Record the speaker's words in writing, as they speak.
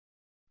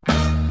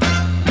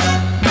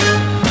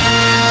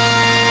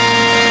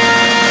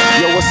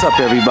What's up,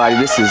 everybody?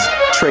 This is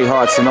Trey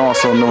Hartson,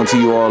 also known to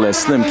you all as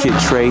Slim Kid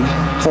Trey,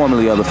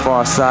 formerly of The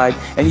Far Side,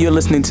 and you're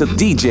listening to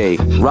DJ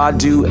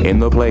Radu in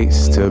the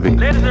place to be.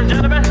 Ladies and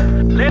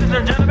gentlemen, ladies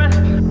and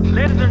gentlemen,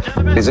 ladies and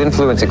gentlemen. His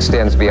influence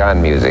extends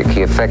beyond music.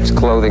 He affects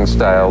clothing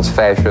styles,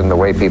 fashion, the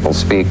way people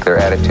speak, their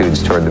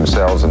attitudes toward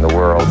themselves and the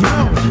world.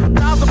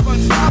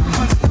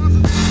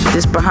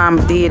 This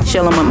Bahamadia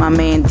chillin' with my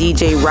man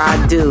DJ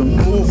Radu.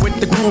 Move with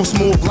the groove,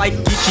 smooth like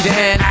Geechee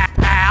Dan.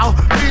 Ow,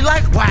 be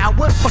like wow,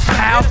 what was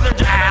ow?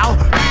 Ow,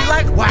 be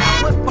like wow,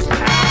 what was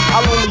ow?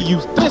 I'll only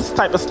use this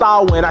type of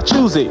style when I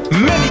choose it.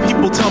 Many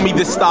people tell me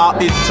this style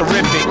is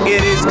terrific.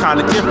 It is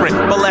kinda different,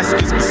 but let's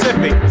get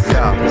specific.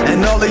 Yeah,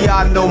 and all of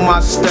y'all know my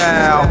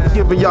style.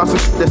 Giving y'all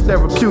some that's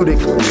therapeutic.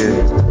 Yeah.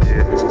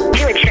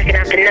 You are checking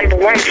out the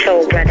 #1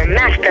 soul brother,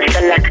 master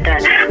selector,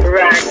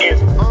 Radu.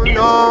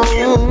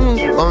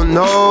 Oh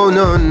no,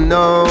 no,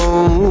 no.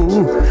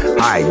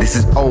 Hi, this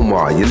is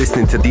Omar. You're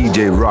listening to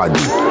DJ Radu.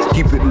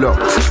 Keep it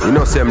locked. You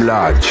know Sam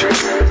Large.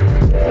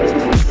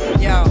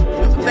 Yo,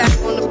 remember back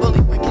on the bully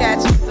when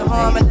cats used to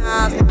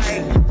harmonize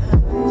like.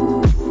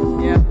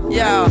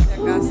 Yo,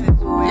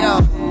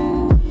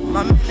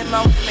 my men and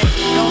my women,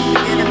 don't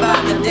forget about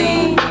the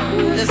dean.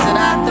 Listen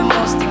out the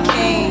most the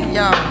king.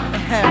 Yo,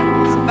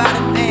 it's about a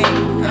thing.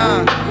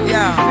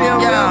 Yo, feel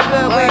real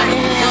good when you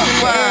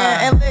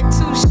and lick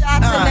 2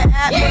 shots in the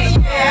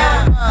atmosphere.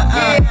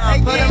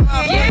 Put 'em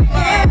up. Yeah.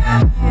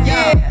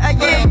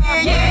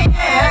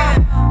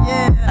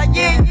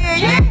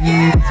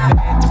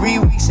 3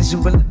 weeks since you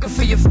were looking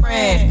for your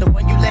friend, the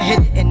one you let hit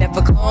it and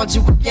never called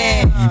you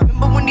again.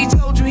 Remember when he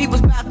told you he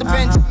was about to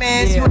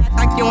Benjamins? You act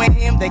like you ain't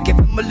him, they give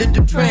him a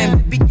little trim to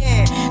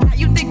begin. Now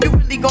you think you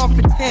really gon'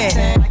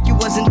 pretend like you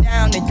wasn't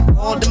down and you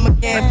called him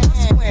again.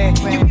 Plus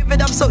when you give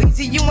it up so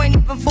easy, you ain't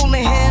even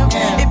fooling him.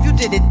 If you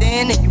did it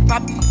then you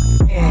probably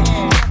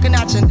talking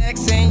out your neck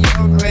saying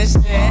you're a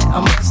Christian,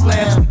 a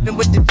Muslim, sleeping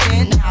with the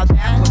gin. Now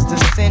that was the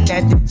sin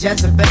that the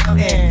Jezebel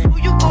in. Who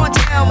you gonna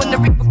tell when the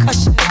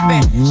repercussion is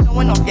bent?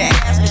 Showing off your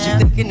ass cause you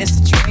thinking it's a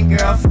train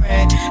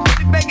girlfriend. Let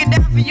me break it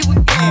down for you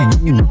again.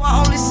 You know I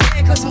only say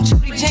it cause I'm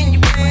truly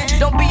genuine.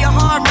 Don't be a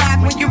hard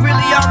rock when you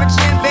really are a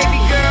gem, baby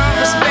girl.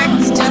 Respect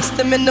is just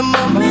the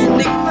minimum.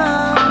 Nigga,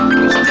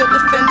 you still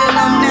defending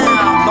them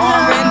now.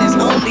 Lauren is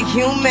only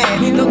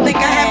human. Don't think I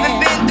haven't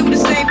been through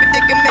the same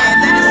predicament.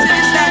 Let it sit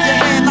inside your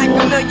head like a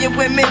million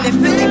women in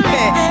Philly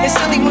pen. It's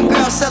silly when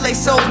girls sell their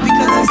souls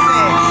because it's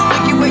sin.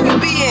 Look at where you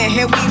be in.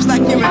 Hair weaves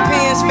like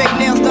Europeans. Fake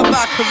nails done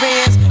by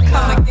Koreans.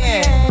 Come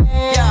again.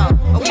 Yo,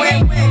 away,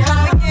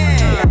 come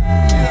again.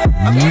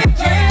 Come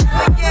again.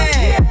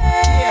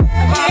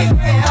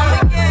 Come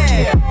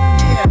again.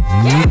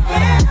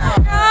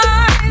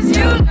 Guys,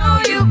 you know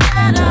you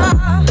better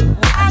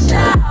watch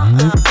out.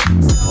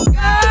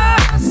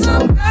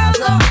 Some girls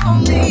are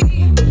only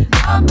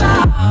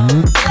about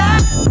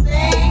that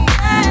thing.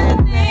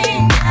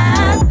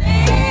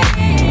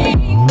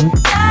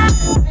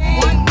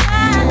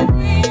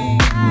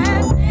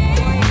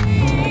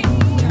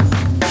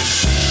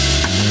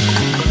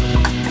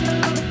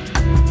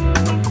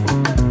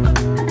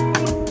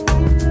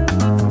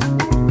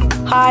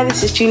 Hi, this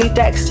is Julie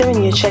Dexter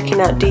and you're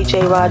checking out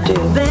DJ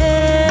Radu.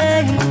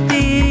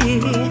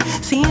 Baby,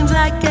 seems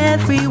like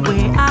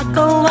everywhere I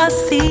go I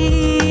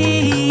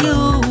see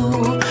you.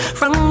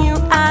 From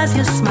your eyes,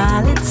 your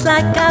smile, it's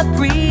like I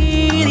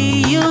breathe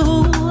you.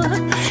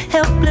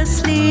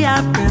 Helplessly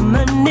I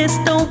reminisce,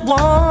 don't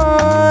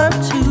want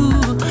to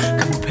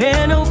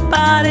compare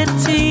nobody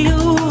to you.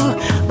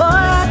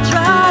 Boy, I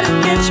try to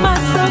catch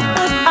myself,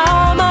 but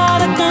I'm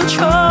out of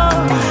control.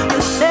 The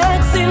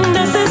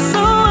sexiness is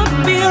so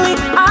appealing,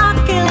 I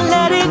can't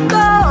let it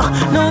go.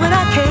 No, that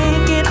I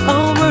can't get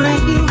over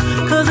you,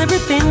 cause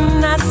everything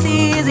I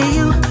see is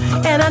you,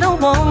 and I don't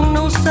want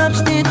no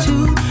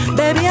substitute.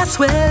 Baby, I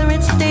swear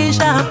it's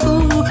deja vu.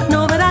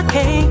 No, that I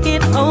can't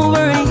get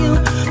over you,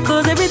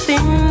 cause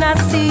everything I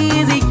see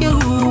is you,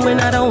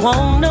 and I don't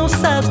want no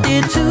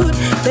substitute.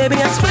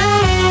 Baby, I swear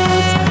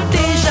it's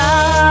deja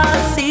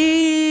vu.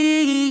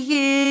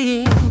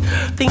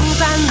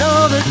 Things I know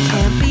that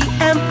can't be,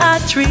 am I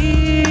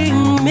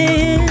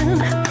dreaming?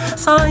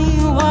 Saw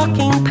you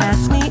walking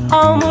past me,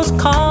 almost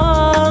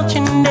called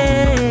your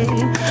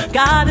name.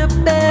 Got a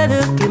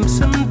better glimpse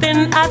and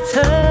then I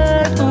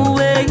turned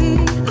away.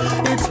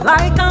 It's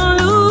like I'm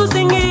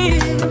losing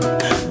it.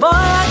 Boy,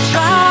 I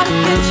try to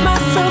catch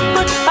myself,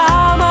 but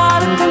I'm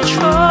out of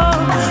control.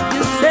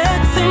 Your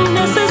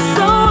sexiness is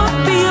so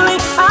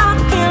appealing, I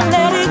can't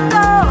let it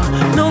go.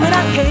 No, that I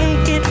can't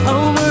get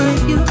over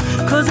you,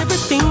 cause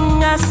everything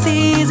I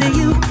see is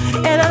you,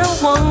 and I don't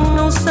want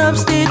no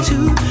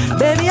substitute.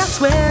 Baby, I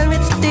swear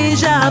it's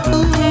deja vu.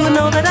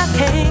 No, that I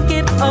can't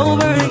get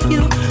over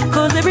you,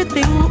 cause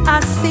everything I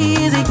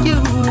see is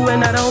you,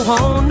 and I don't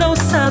want no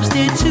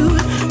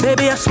substitute.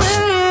 Baby, I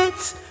swear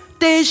it's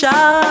deja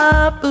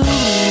vu.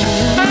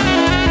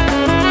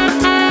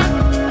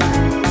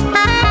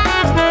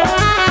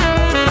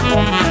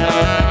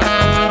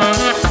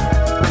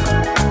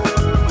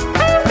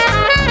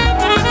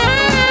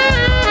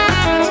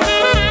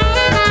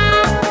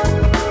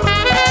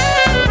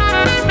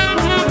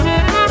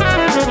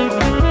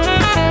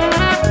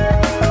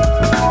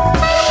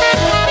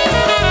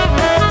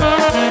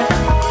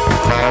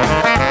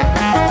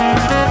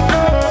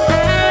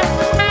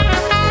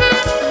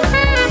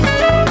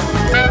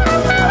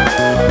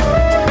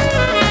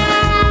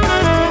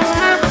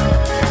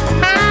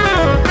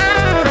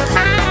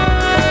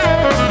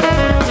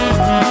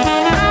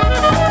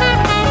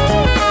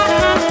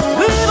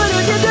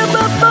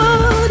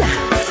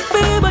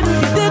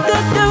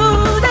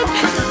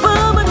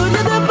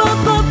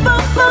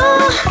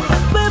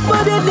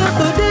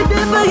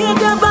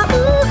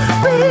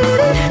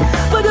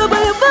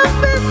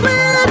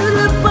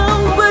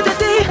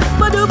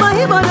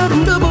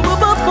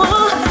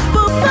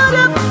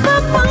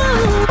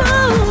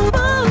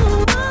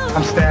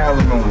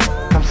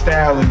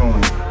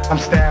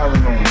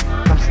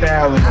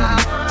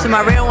 To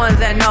my real ones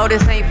that know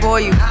this ain't for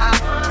you.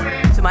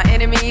 To my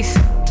enemies,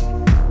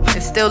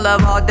 it's still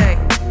love all day.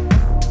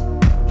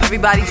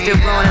 Everybody's still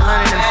growing and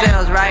learning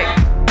themselves, right?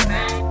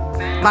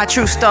 My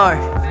true story.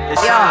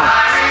 Yo.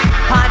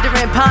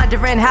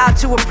 Pondering how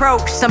to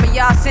approach. Some of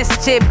y'all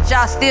sensitive, but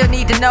y'all still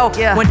need to know.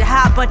 Wonder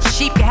how a bunch of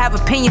sheep can have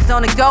opinions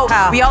on the goat.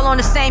 We all on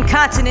the same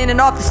continent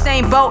and off the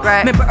same boat.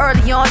 Remember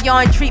early on, y'all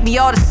ain't treat me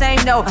all the same,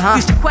 no.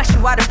 Used to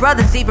question why the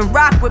brothers even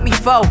rock with me,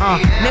 foe.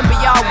 Remember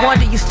y'all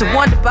used to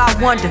wonder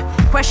about wonder.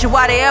 Question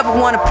why they ever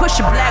wanna push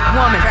a black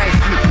woman.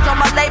 It's on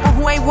my label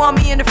who ain't want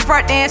me in the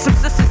front. And some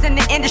sisters in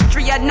the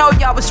industry, I know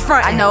y'all was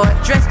front. I know it.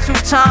 Dressed too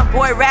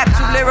tomboy, rap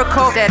too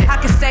lyrical. I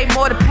can say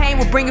more, the pain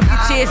will bring a few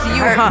tears to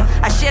you.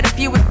 I shed a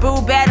few with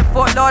Boo Bad in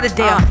Fort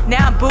Lauderdale.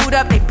 Now I'm booed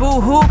up, they boo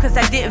hoo, cause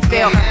I didn't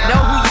fail.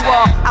 Know who you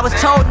are. I was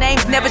told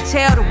names never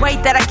tell. The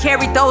weight that I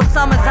carried those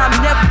summers, I'm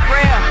never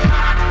frail.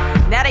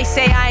 Now they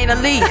say I ain't a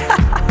lead.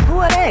 Who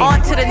are they?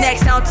 On to the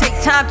next. I don't take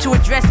time to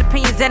address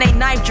opinions that ain't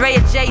Knife, Dre,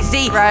 or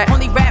Jay-Z.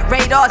 Only rap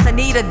radars, I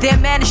need a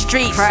them and the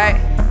streets.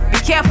 Be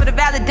careful the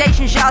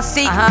validations y'all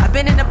see. I've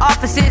been in them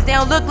offices, they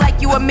don't look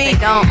like you or me.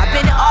 I've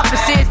been in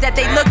offices that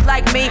they look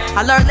like me.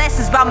 I learned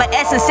lessons about my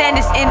essence and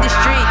this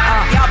industry.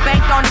 Y'all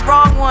banked on the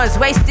wrong ones,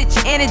 wasted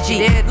your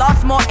energy.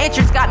 Lost more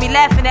interest, got me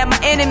laughing at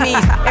my enemies.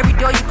 Every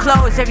door you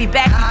close, every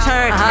back you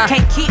turn.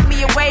 Can't keep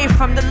me away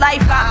from the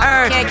life I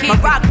earned. My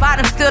rock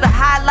bottom still the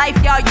high life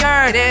y'all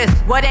yearn.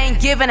 What ain't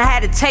given, I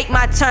had to take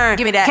my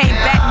turn. Give me that. Came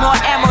back more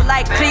ammo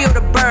like Cleo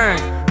to burn.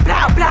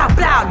 Blow, blow,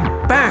 blow,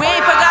 burn. We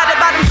ain't forgot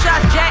about them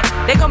shots, Jack.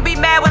 They gon' be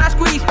mad when I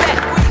squeeze back.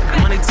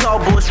 Money tall,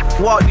 bullshit,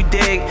 walk, you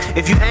dig.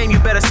 If you aim, you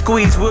better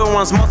squeeze. Real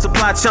ones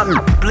multiply, chump,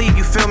 bleed,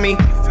 you feel me?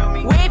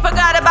 We ain't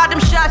forgot about them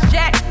shots,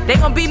 Jack. They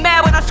gon' be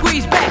mad when I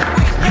squeeze back.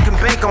 You can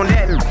bank on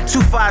that.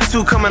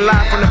 252 coming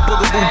live from the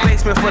Boogaboo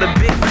basement for the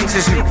big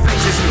faces. Big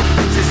faces.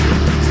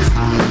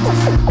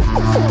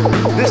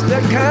 This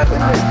that coming,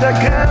 this that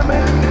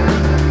coming.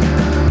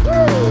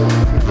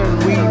 When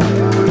we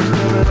do is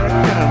none of that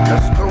kind.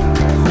 Let's go.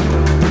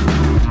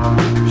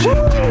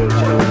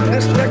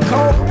 This that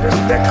cold, this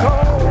that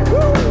cold.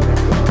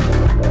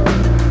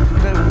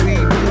 Then we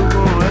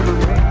gon' ever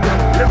be.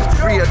 Let's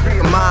free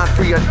a mind,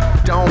 free a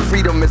dome.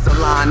 Freedom is a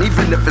line,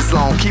 even if it's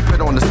long. Keep it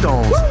on the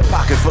stones.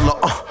 Pocket full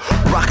of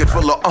rocket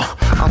full of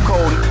I'm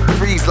cold,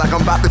 freeze like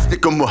I'm about to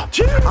stick 'em up.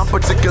 I'm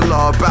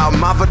particular about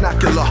my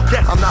vernacular.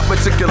 I'm not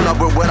particular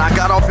with what I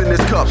got off in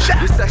this cup.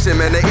 This section,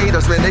 man, they ate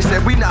us, man. They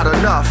said we not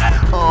enough.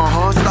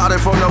 Started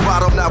from the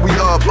bottom, now we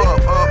up.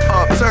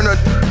 Turn it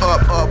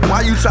up.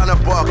 Why you tryna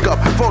buck up?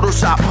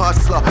 Photoshop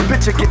hustler,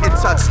 picture getting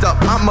touched up.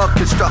 I'm a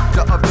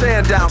constructor of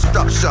tearing down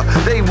structure.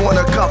 They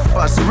wanna cuff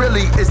us,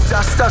 really it's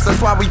just us.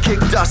 That's why we kick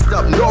dust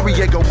up.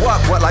 Noriega,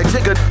 what? Like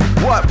Jigga,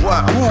 what?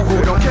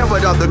 Who? Don't care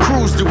what other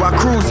crews do. I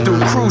cruise through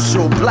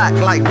crucial, black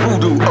like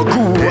voodoo, a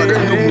guru of the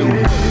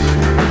new.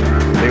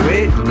 They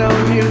waiting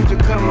on you to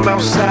come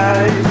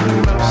outside,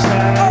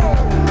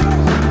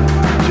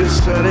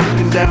 just so they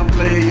can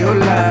downplay your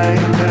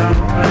life,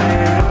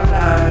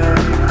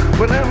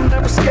 But I'm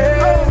never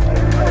scared,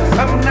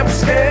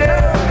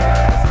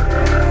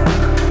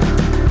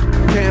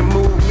 Can't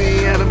move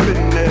me, I've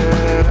been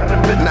there,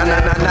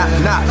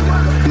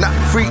 Nah,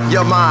 free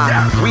your mind.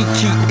 We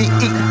keep eat,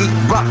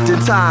 rocked in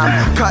time.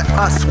 Cut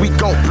us, we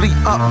gon' bleed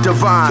up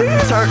divine.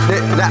 Turn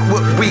it, that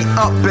what we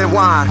up and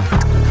wine.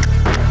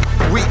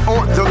 We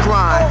on the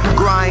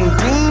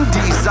grinding,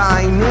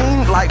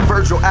 designing like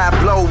Virgil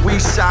Abloh. We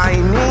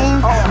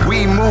shining,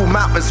 we move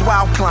mountains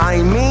while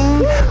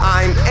climbing.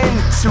 I'm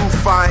into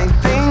fine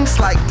things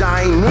like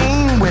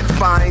dining with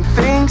fine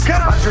things.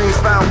 My dreams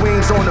found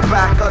wings on the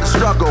back of the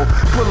struggle.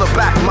 Pull a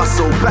back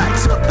muscle, back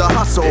to the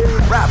hustle.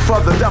 Rap for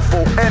the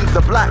duffel and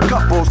the black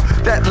couples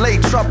that lay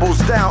troubles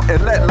down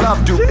and let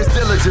love do its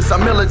diligence.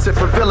 I'm militant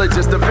for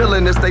villages. The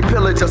villainous they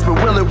pillage us,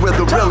 but willing with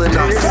the real in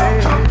us.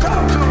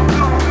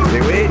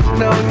 They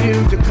waiting on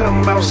you to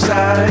come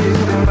outside,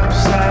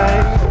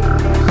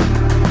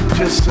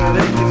 just so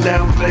they can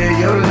downplay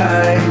your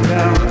life,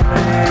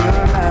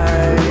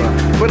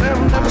 But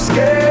I'm never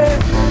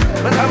scared,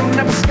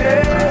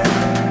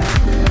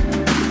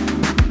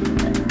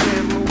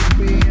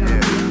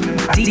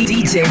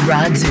 DJ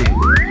Radu.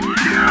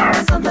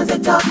 Sometimes they're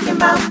talking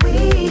about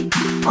we,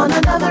 on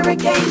another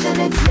occasion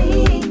it's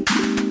me.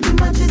 Too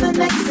much is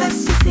an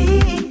excess, you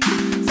see,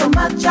 so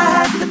much I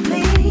have to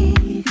plead.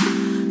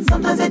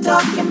 Sometimes they're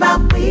talking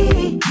about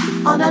we,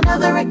 on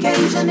another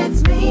occasion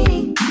it's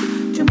me.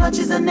 Too much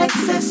is an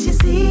excess, you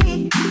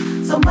see,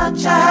 so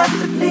much I have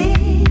to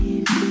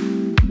plead.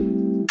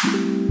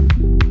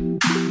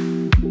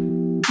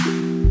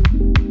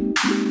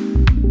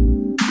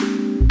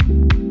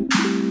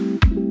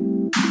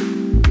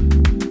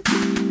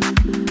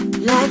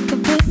 Lack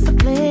of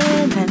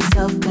discipline and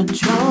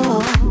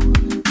self-control.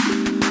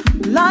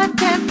 Life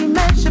can't be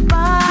measured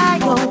by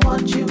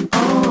what you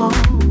own.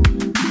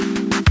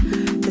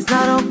 It's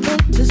not okay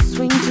to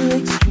swing to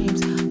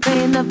extremes,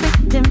 playing the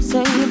victim,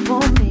 saying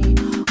for me,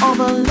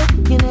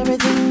 overlooking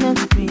everything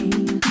that's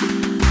been.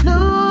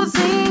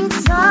 Losing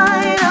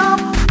sight of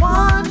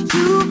what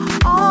you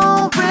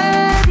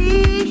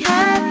already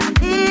had.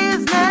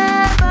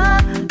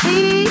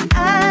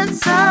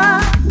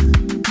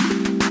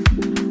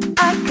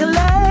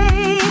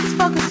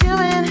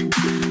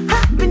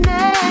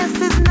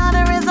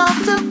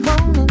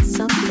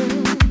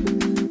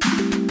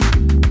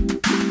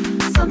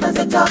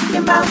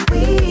 about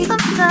weed. On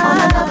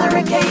another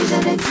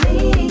occasion it's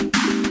me.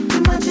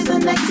 Too much is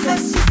an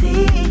excess, you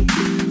see.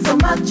 So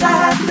much I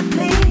have to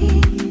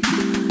plead.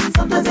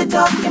 Sometimes they're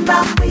talking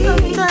about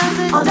weed.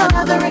 On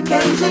another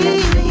occasion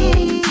it's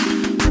me.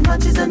 Too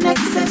much is an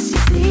excess, you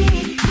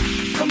see.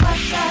 So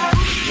much I have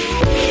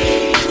to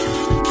plead.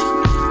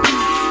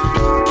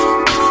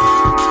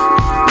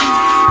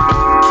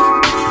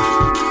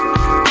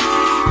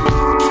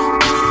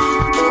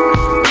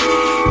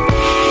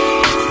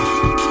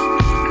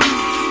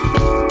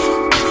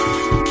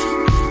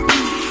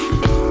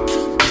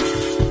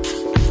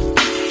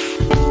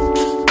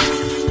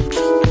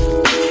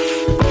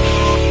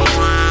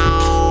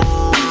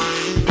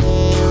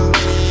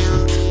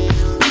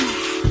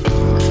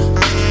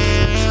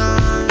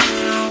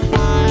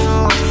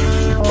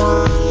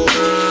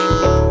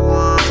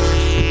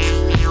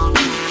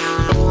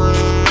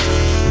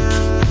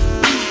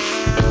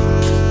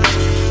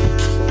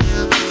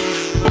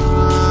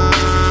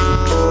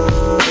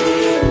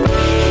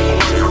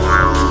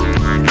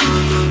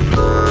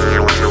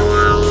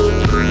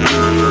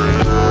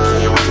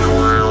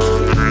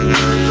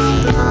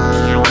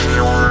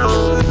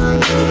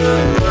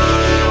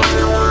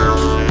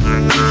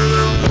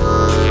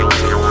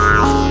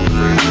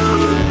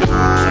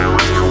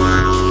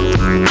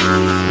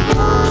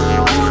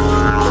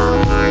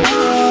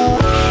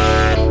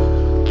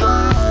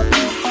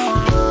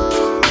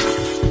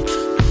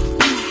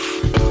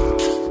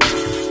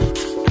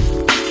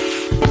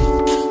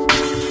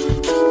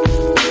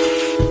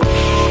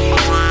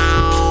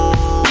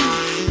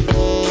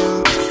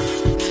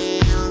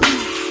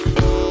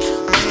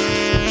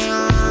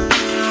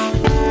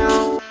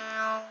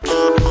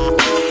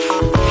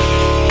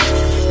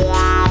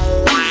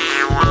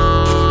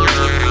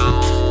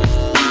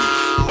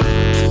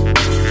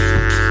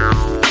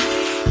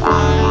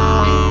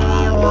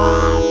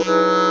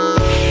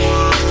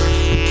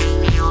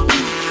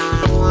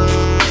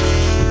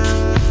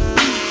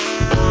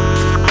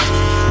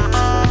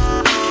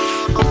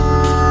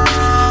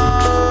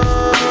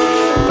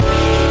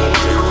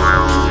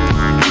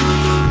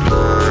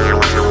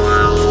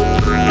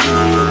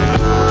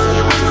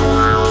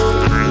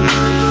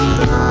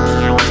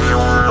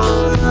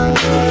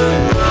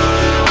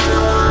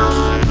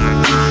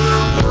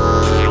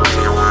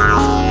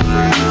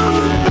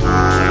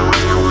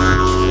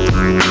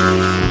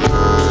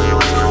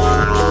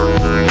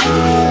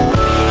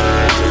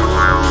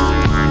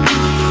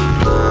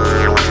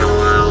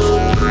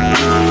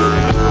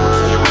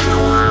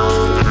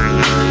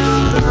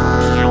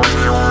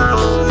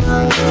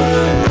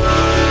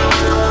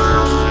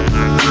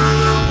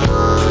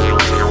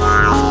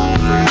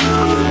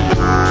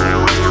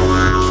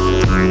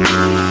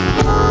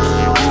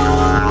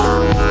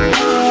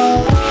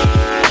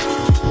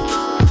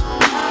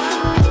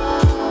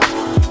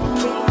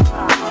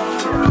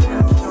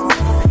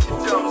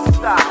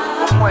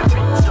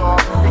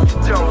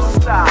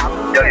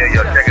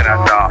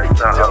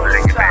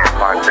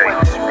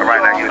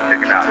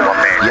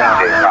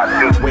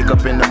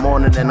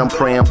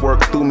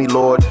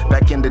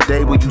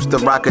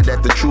 Rock it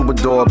at the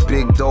Troubadour,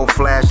 Big Doe,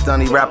 Flash,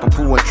 Dunny, Rapper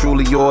Pooh, and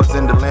Truly Yours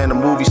in the land of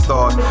movie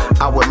stars.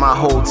 Out with my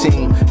whole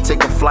team,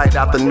 take a flight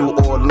out to New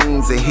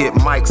Orleans and hit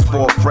Mike's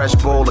for a fresh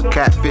bowl of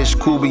catfish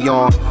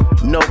Coubion.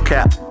 No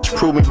cap,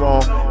 prove me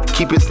wrong.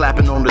 Keep it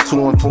slapping on the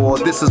 2 and 4.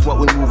 This is what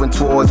we're moving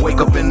towards. Wake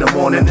up in the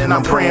morning and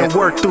I'm praying,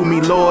 work through me,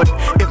 Lord.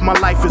 If my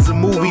life is a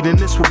movie, then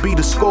this will be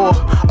the score.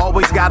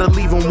 Always gotta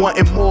leave them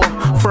wanting more.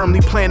 Firmly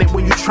planted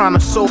when you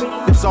tryna soar.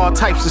 It's all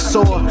types of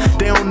sore.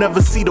 They don't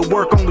never see the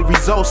work, only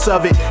results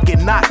of it. Get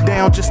knocked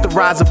down just to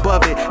rise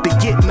above it. To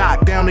get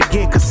knocked down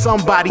again, cause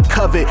somebody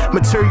covet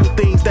material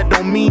things that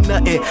don't mean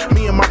nothing.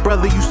 Me and my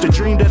brother used to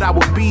dream that I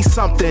would be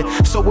something.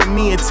 So when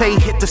me and Tay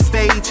hit the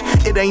stage,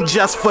 it ain't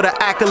just for the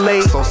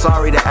accolades. So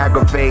sorry to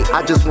aggravate,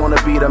 I just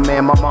wanna be the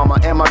man my mama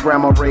and my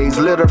grandma raised.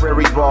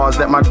 Literary bars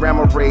that my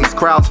grandma raised.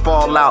 Crowds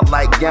fall out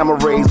like gamma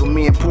rays when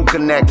me and Pooh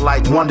connect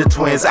like Wonder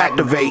Twins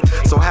activate.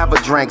 So have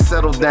a drink,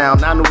 settle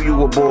down, I knew you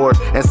were bored.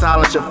 And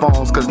silence your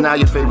phones, cause now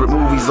your favorite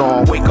movie's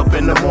on. Wake up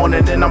in the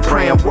morning and I'm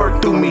praying,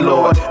 work through me,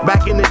 Lord.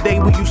 Back in the day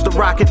we used to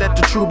rock it at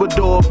the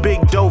Troubadour. Big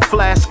Doe,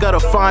 Flash, Scudder,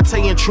 Fonte,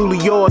 and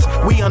Truly Yours.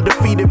 We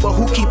undefeated, but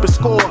who keep a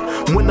score?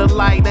 When the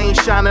light ain't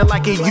shining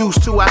like it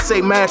used to, I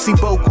say merci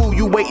beaucoup,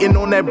 you waiting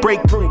on that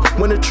breakthrough.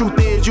 When the truth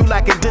is you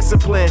lacking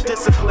discipline.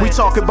 We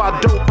talk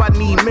about dope, I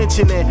need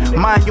mentioning.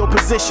 Mind your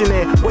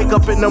positioning. Wake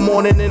up in the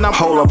morning and I'm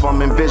hold up,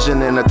 I'm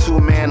envisioning a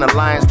two-man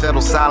alliance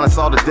that'll silence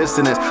all the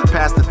dissonance.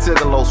 Past the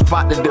Tigolo,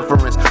 spot the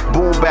difference.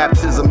 Boom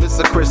baptism, it's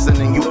a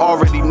christening. You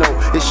already know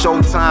it's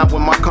showtime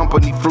when my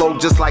company flow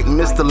just like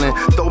Mistolin.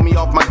 Throw me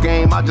off my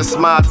game, I just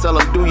smile, tell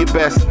them do your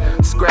best.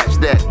 Scratch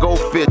that, go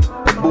fit.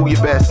 Boo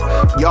your best,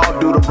 y'all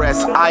do the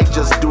rest, I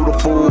just do the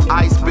fool.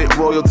 I spit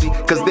royalty,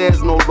 cause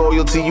there's no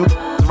loyalty. You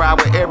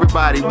ride with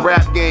everybody,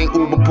 rap gang,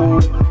 Uber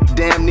pool.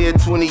 Damn near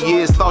 20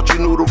 years, thought you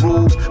knew the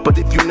rules. But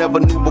if you never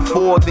knew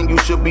before, then you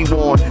should be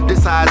warned.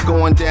 This high is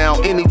going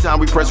down anytime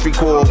we press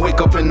record.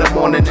 Wake up in the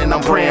morning and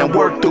I'm praying,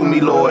 work through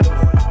me, Lord.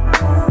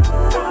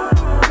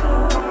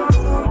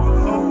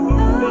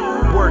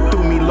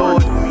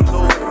 Lord.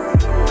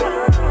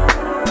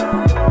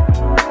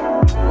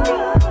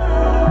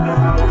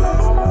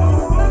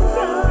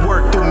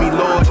 Work through me,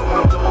 Lord.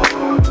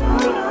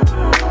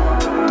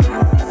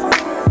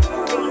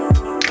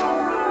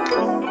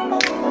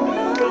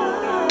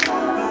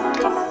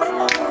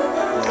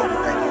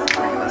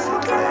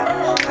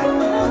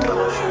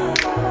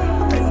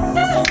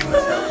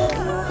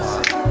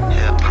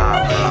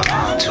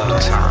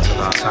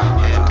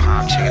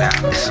 Hip-hop, check it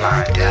out, it's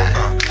like that,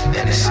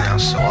 and it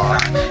sounds so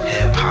hard.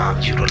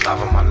 Hip-hop, you the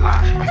love of my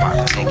life. I'm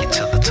about to take you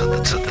to the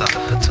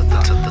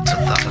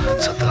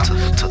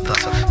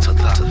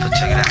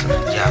check it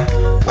out,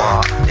 yeah,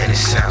 wow, and it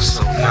sounds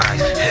so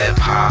nice.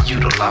 Hip-hop, you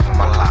the love of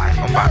my life.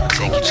 I'm about to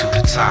take you to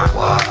the top,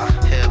 wow.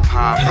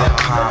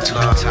 Hip-hop, to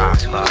the top,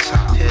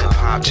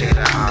 hip-hop, check it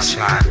out, it's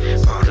like,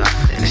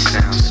 and it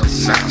sounds so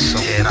nice.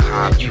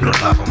 Hip-hop, you the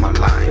love of my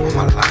life,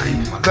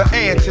 The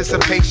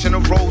anticipation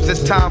arose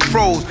as time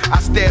froze. I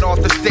stared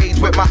off the stage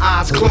with my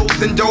eyes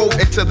closed and dove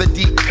into the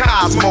deep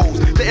cosmos.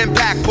 The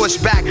impact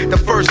pushed back the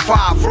first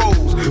 5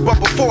 rows. But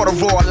before the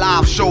raw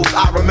live shows,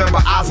 I remember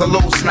eyes a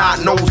low,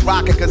 snot nose,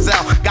 rockin'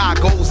 gazelle,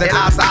 goggles and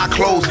eyes I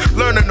closed.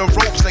 Learning the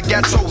ropes of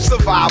ghetto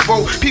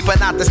survival. People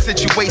not the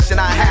situation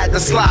I had to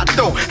slide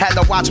through. Had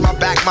to watch my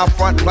back, my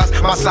front, plus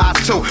my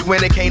size too.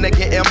 When it came to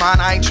getting mine,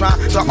 I ain't trying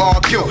to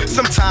argue.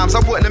 Sometimes I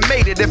wouldn't have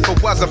made it if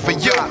it wasn't for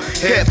you.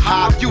 Hip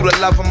hop, you the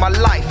love of my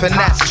life, and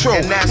that's true.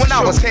 When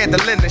I was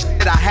handling the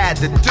shit I had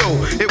to do,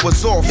 it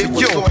was all for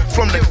you.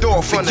 From the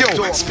door for you.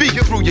 Speak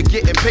through you,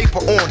 getting paper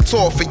on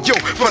tour for you.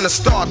 From the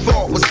start,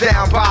 thought was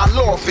down by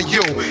law for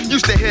you.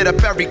 Used to hit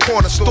up every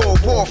corner store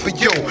war for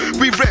you.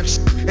 We ripped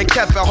and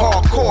kept it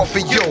hardcore for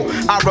you.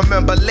 I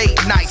remember late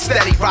night,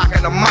 steady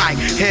rocking the mic.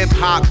 Hip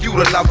hop, you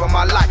the love of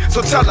my life.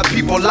 So tell the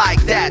people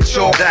like that,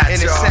 y'all.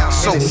 And it sounds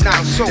so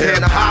nice.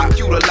 Hip hop,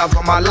 you the love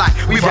of my life.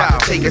 We about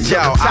to take it to the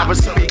top. I was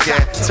speaking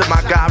to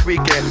my guy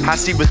Regan. How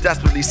she was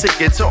desperately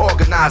seeking to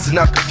organize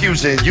enough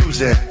confusion,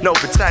 using no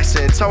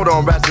protection, total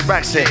on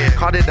resurrection.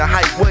 Caught it to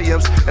Hype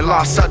Williams and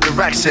lost her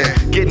direction.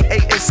 Getting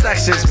 8 in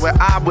sections where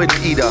I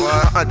wouldn't eat her.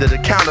 Under the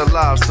counter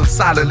love, so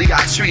silently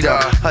I treat her.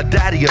 Her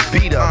daddy a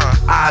beat her,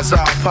 eyes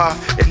off her.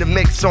 In the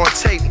mix on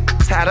tape,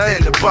 had her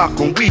in the buck.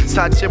 When we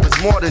touch, it was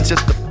more than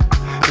just the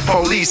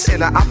police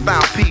in her, I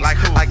found peace,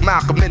 like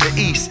Malcolm in the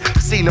East.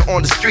 Seen her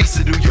on the streets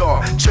of New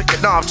York,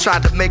 tricking off,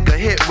 tried to make a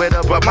hit with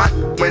her, but my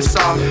went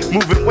soft.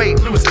 Moving weight,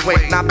 losing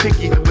weight, not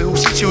picky with who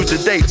she choose to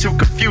date, too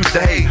confused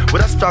to hate.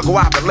 With her struggle,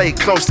 I relate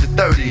close to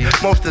 30.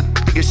 Most of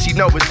the niggas she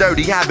know is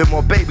dirty, having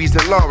more babies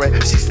than Lauren.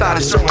 She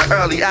started showing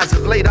early, as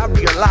of late I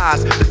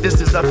realized that this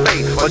is her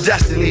fate or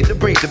destiny to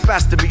bring the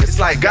best of me. It's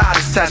like God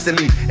is testing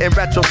me. In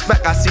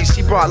retrospect, I see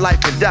she brought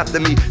life and death to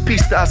me.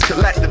 Peace to us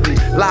collectively,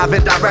 live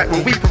and direct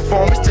when we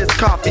perform. It's just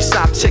coffee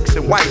shop chicks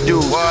and white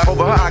dudes.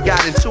 Over her, I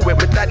got into it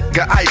with that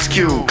nigga Ice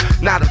Cube.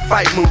 Not a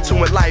fight move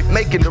to in life,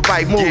 making the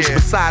right moves.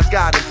 Besides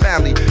God and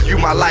family, you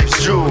my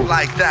life's jewel.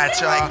 Like that,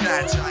 y'all.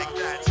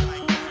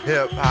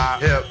 Hip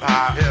hop, hip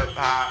hop, hip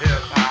hop, hip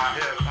hop,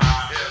 hip hop.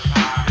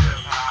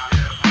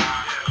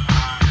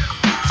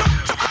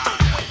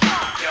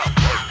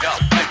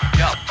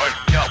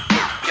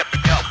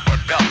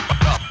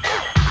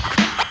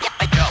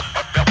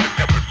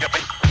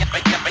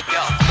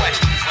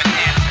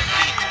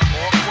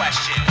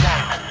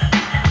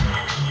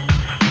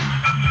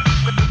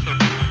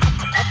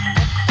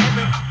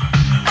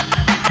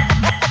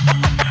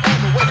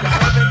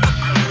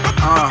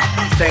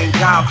 Thank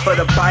God for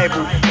the Bible.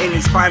 In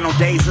these final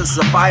days of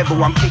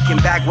survival, I'm kicking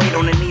back, wait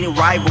on a needed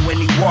rival. When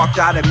he walked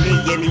out of me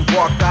and he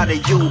walked out of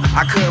you,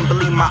 I couldn't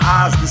believe my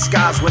eyes. The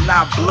skies were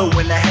not blue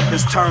and the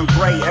heavens turned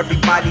gray.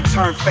 Everybody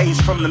turned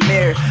face from the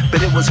mirror,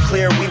 but it was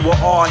clear we were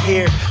all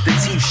here. The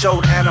teeth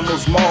showed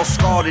animals mauled,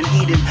 scarred and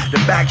eaten.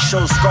 The back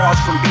showed scars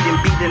from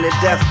beaten to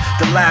death.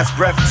 The last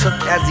breath took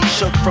as he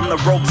shook from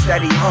the ropes that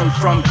he hung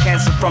from.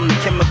 Cancer from the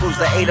chemicals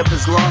that ate up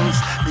his lungs.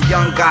 The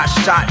young got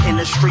shot in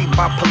the street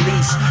by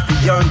police. The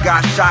young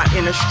got shot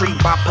in the street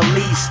by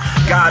police.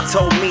 God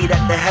told me that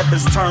the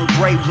heavens turn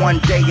gray one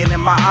day, and in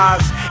my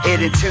eyes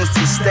it intends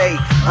to stay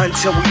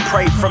until we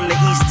pray from the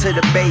east to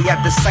the bay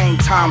at the same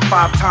time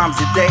 5 times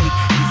a day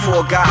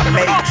before God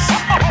makes.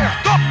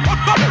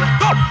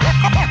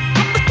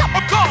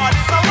 God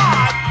is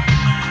alive.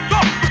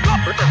 God is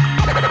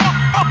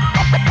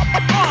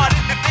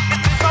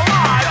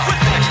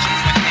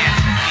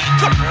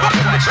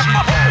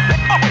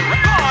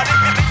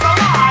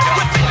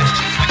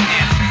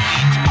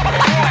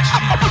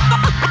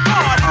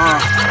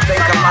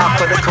Thank Allah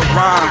for the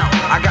Quran.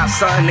 I got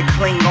something to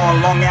cling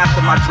on long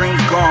after my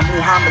dream's gone.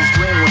 Muhammad's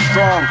dream was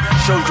strong.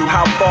 Shows you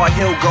how far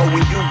he'll go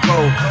when you go.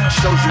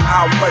 Shows you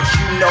how much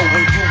you know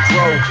when you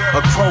grow.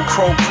 A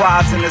crow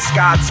cries and the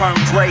sky turned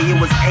gray. It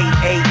was 8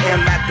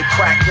 a.m. at the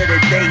crack of the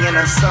day, and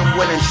the sun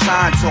wouldn't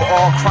shine till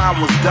all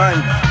crime was done.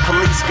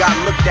 Police got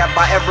looked at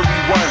by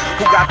everyone.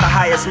 Who got the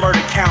highest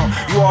murder count?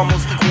 You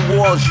almost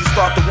equal wars. You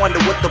start to wonder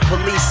what the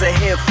police are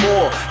here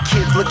for.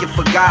 Kids looking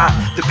for God.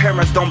 The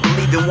parents don't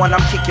believe in one.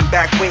 I'm kicking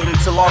back, waiting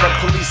until all the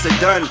police are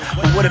done.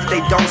 But what if they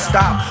don't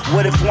stop?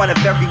 What if one of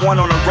everyone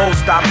on the road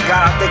stops,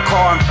 got out their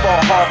car and fall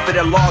hard for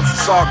their laws?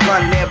 It's all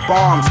gun, their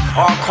bombs,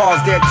 all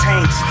cars, their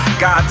tanks.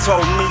 God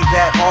told me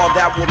that all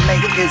that will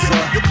make is a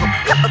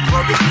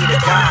glory be to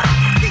God.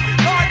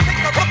 Glory be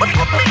to God.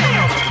 Glory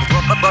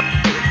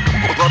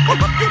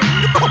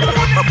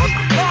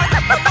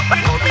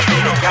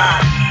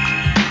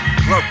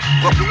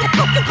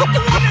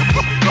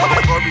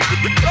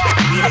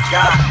be to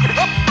God.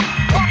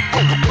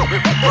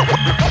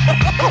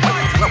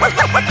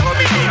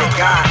 Glory be to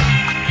God.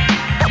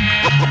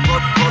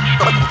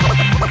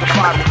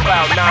 Bottom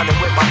cloud nine and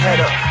with my head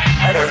up.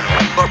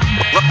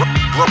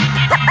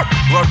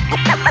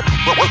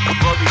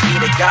 Glory be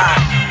to God.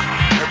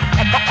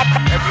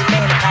 Every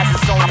man has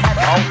his own head.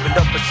 I opened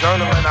up a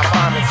journal and I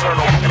find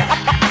eternal.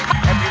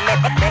 Every man.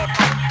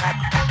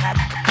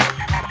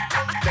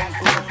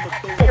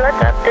 Hey,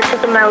 what's up? This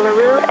is Amel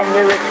LaRue, and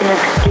you're listening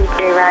to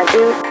DJ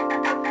Raju.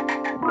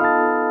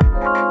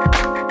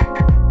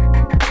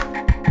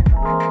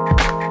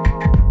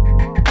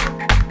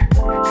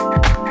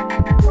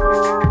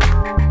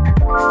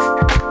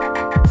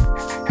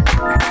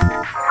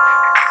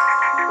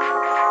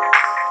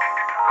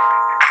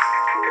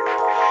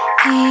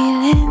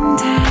 Healing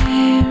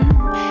time,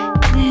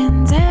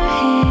 lends a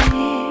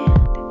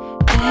hand,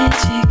 but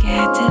you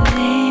got to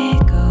let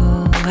go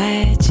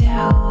what you're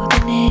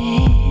holding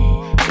in.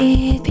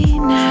 It'd be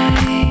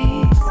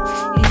nice,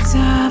 it's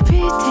all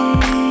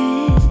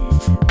pretend.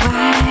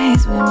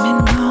 Wise women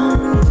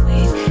won't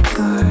wait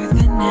for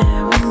the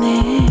now and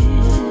then.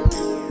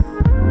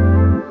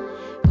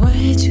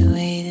 What you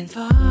waiting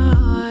for?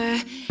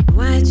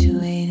 What you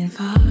waiting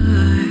for?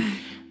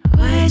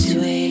 What you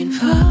waiting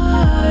for?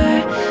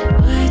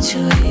 What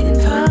you waiting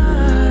for?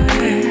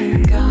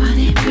 Go on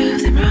and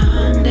prove them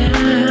wrong now.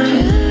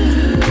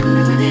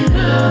 Prove them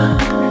wrong.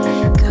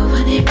 Go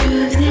on and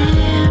prove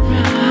them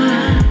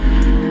wrong.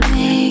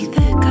 Make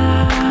the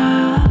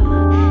call,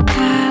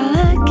 call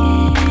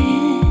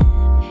again.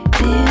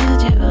 Build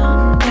your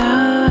own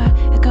door,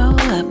 go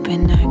up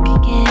and knock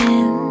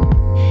again.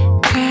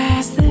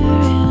 Cross the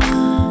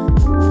room,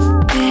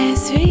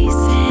 best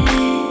reason.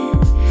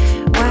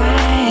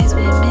 Wise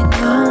women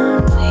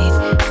won't wait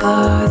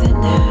for the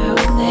now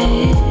and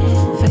then.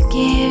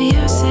 Forgive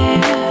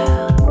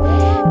yourself,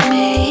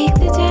 make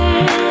the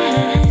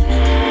time,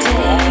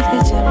 take the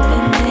jump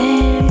and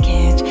then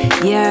catch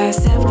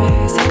yourself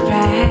by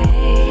surprise.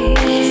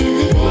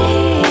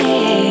 Elevate,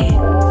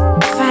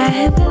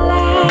 find the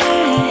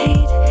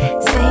light,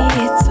 say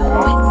it so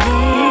when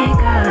you're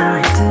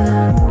gone,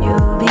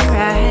 you'll be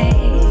right.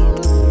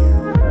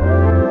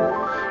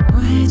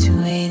 What you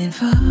waiting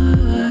for?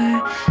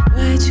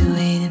 What you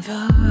waiting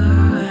for?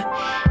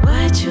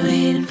 What you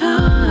waiting for?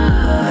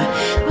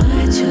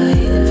 What you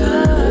waiting for?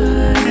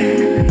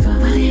 Go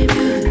on and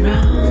prove them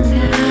wrong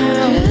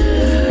now.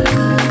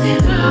 Prove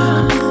them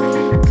wrong.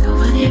 Go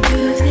on and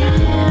prove them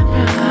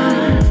wrong.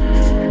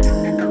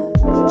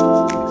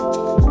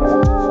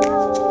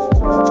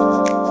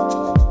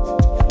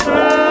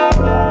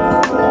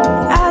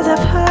 As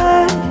I've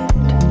heard,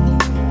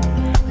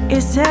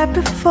 it's said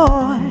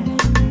before,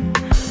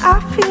 I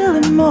feel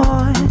it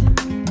more.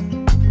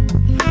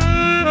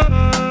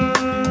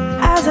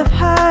 As I've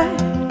heard,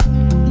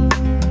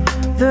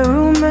 the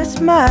rumors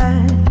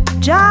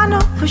merge, I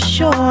know for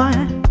sure.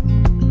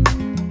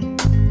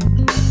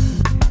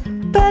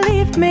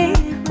 Believe me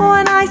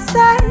when I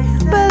say,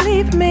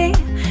 believe me,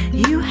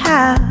 you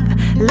have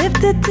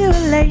lifted to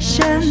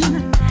elation,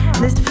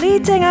 this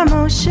fleeting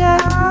emotion.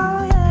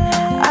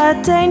 A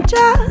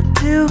danger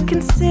to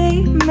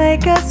conceive,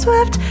 make a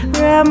swift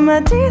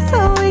remedy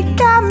so we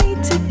can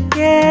meet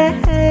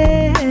again.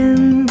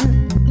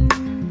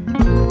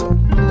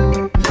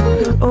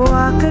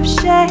 Walk of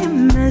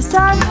shame as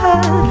I've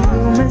heard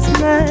rumors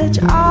merge,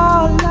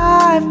 all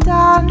I've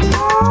done.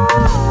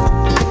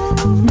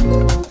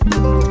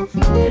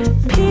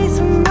 Peace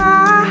of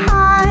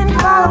mind,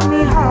 follow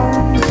me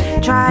home,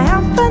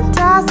 triumphant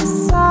as the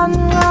sun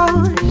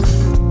rose.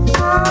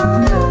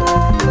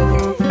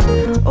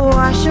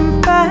 Wash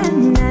and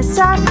burn as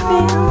I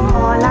feel,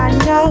 all I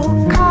know,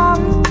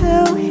 come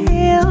to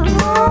heal.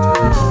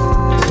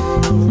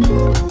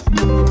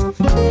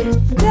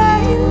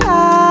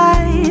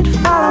 Daylight,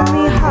 follow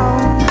me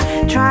home,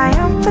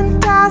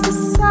 triumphant as the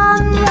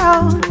sun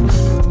rose.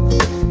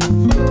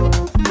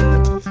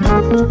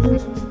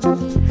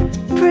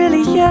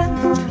 Brilliant,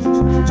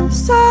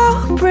 so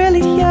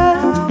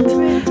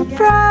brilliant,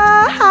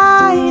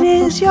 bright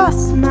is your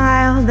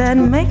smile that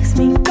makes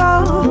me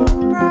go.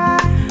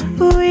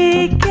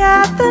 Weak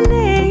at the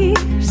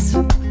knees,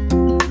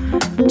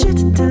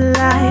 just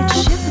delight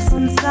shivers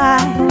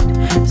inside.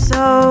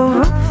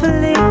 So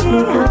hopefully,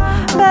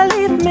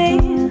 believe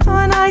me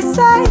when I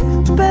say,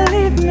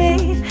 believe me,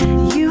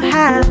 you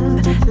have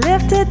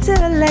lifted to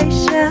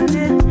elation,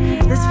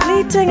 this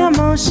fleeting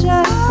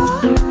emotion.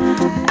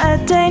 A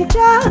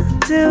danger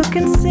to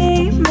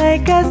conceive,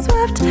 make a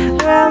swift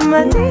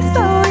remedy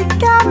so we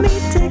can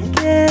meet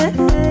again.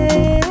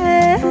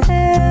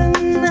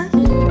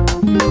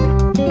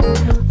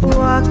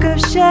 Walk of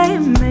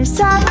shame as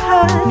I've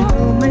heard,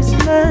 rumors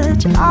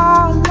merge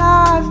all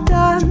I've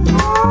done.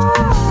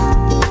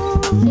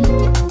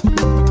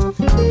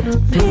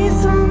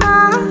 Peace of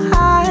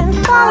mind,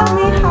 follow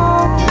me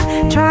home,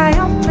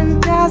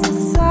 triumphant as the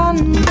sun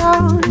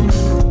goes.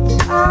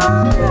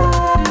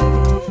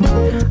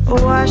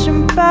 Wash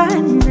and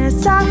burn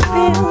as I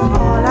feel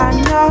all I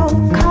know,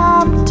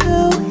 come to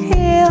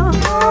heal.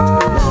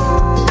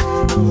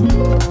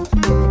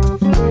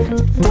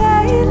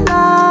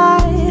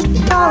 Daylight,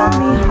 follow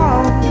me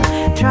home,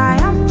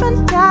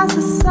 triumphant as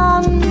the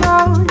sun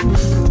rose.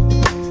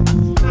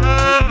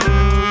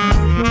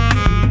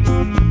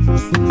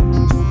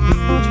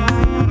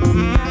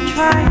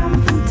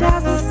 Triumphant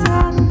as the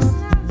sun.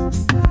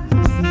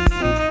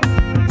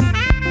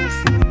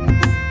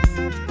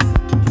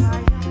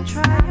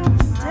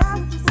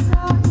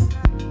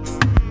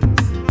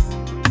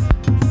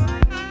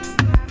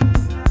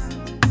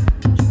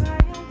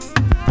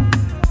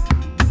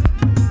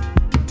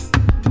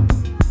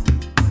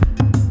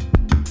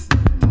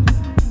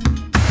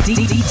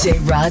 DJ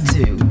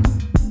Radu.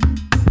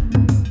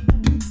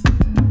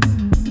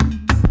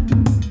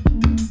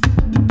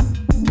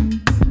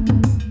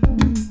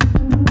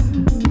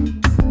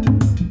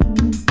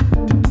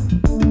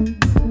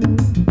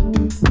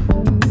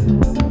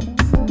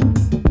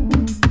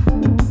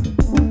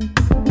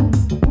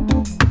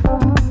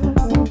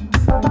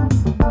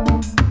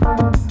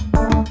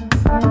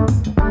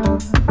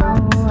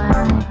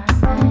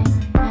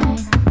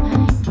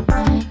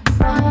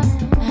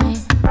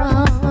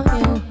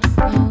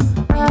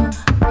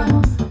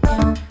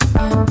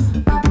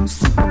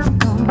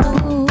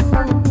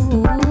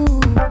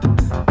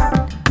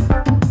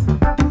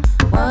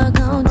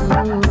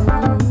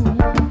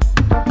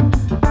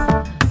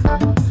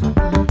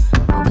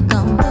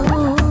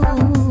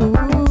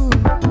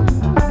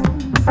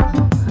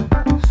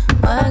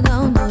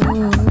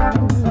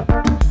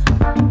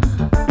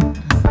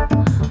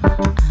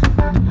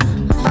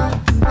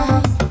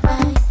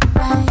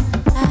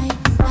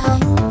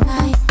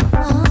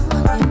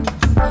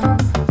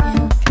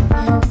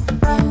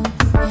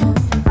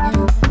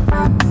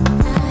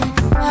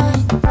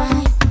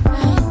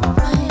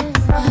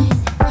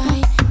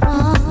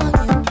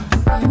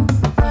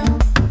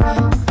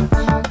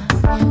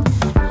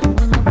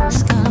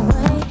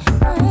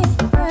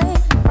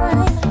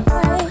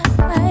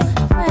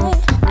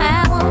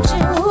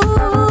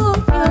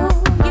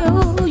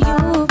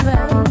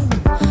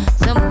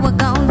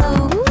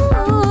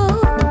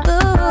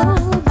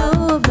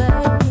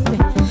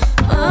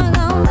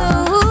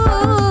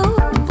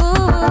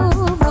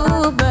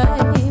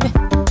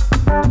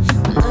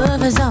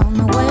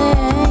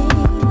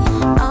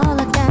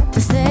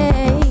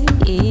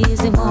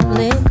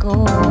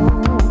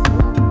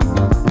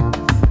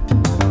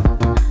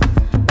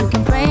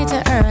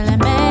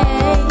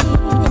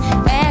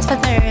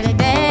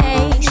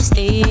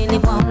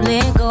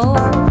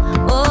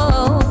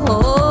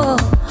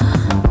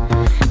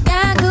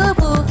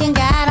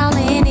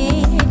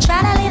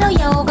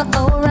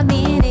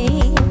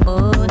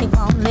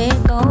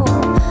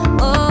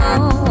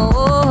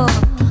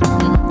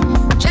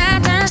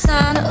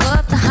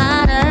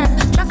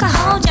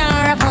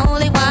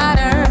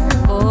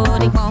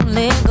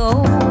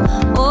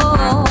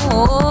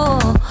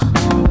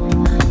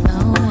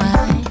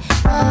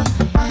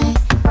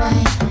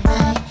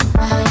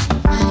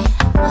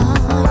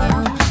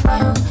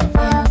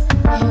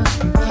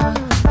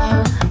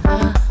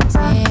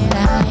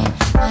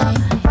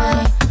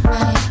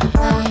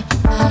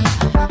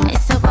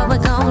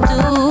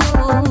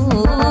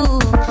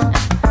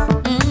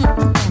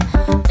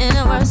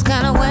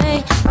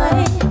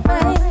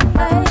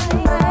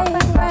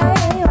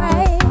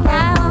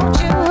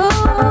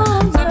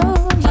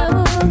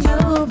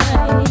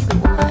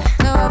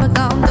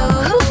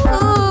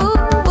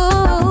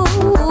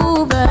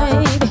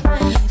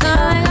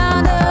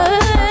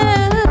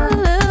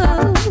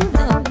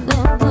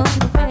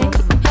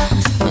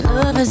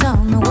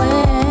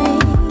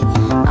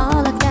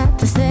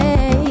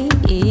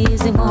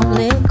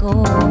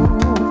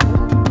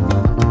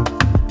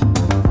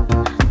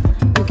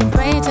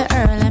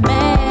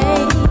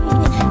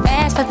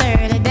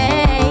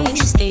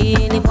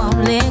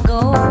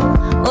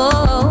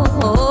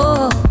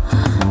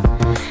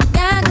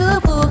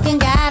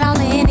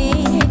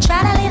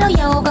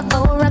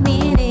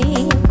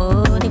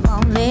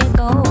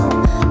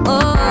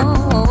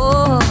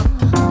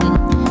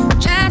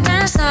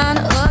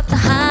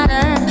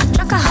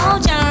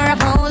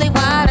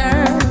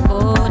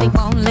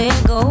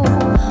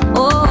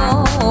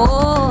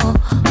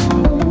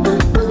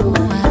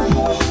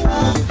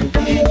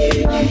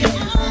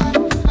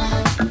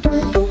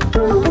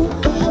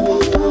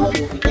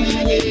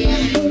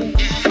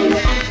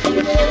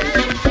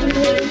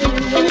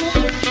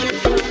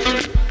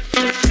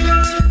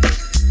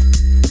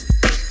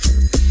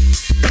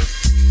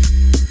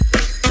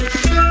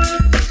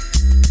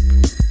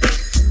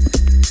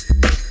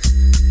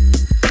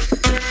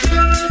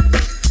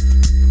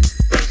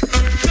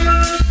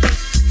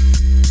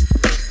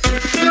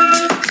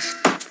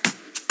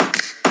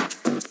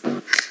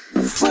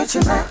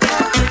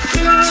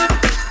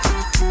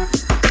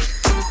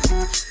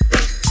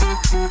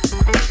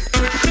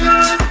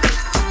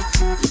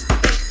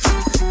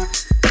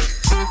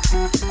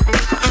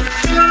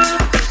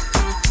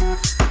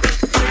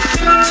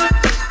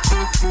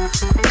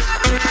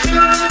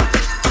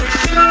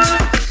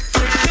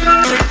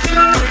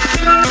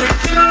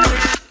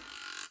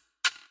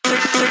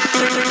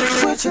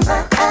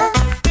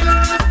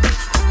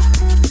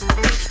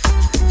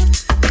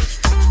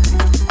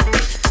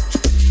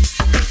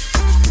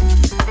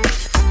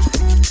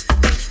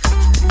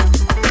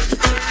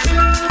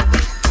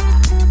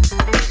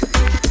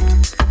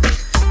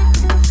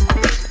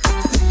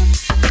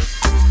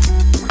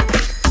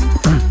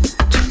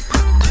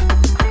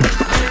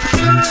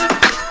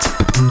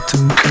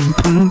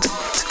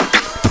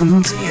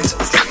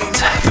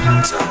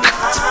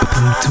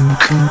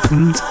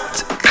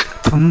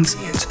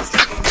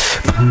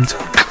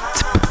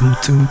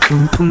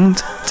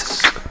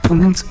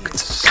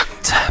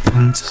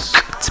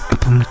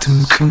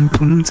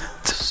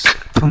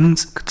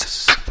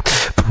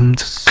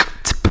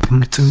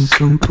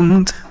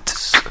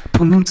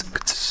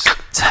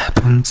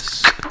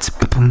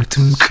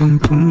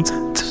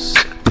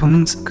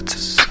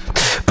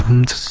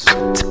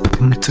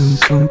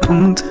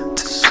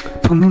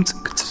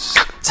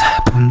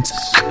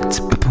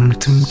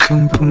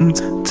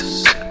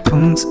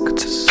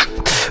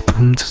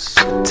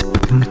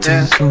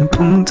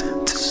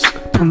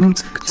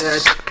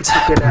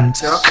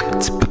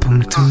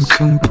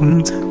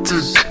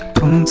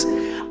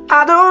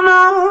 I don't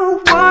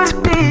know what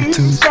it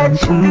is that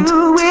you're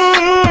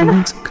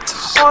doing.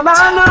 All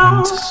I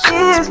know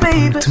is,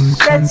 baby,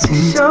 that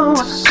you show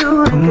I'm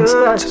doing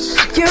good.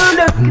 You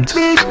look at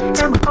me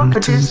and my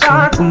heart just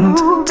starts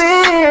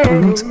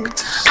moving.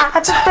 I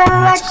just felt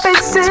like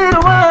facing the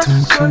world,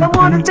 but I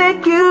wanna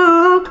thank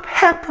you for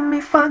helping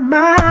me find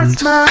my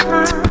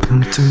smile.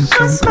 My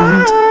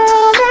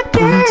smile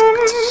again.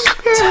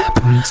 You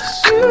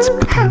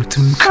helped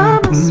me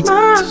find my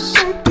smile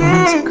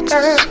again.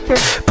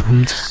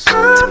 I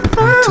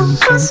found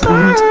my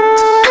smile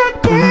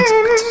again.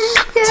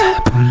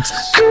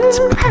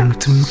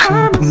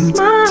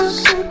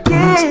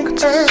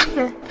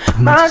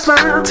 My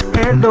smile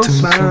and no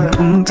smile,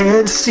 and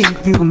to see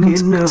you,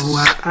 you know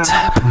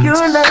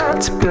you're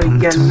not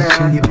good, yeah,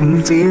 now you make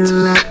me feel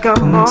like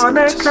I'm on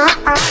a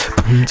cloud.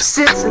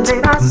 Since the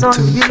late I saw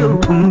you,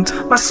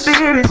 my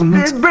spirit's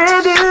been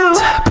brand new,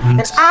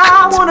 and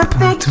I wanna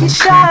thank you,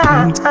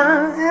 shine,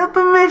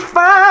 helping me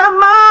find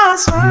my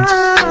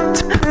smile.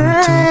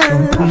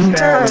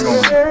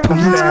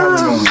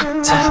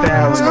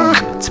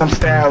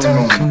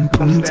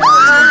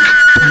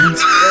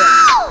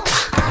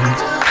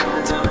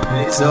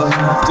 So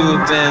have to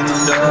bend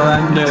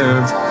our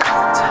nerve.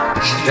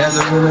 There's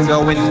a woman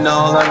going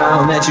all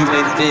around that you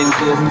ain't been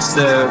getting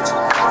served.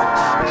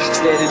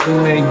 Steady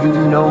doing you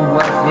know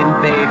what,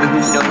 and baby, who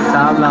knows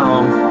how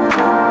long.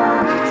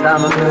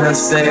 I'm gonna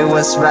say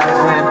what's right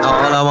when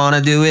all I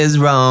wanna do is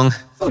wrong.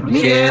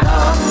 Get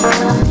up.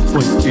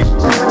 23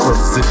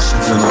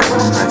 positions in a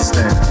one-night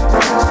stand.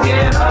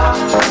 Get up.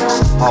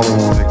 All I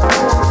wanna do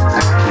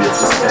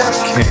is that I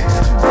can.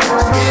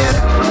 Get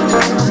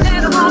up.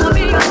 Let them all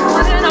be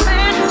more than a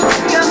man.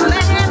 Young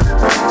man.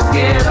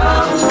 Get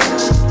up.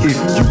 If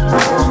you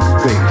want me,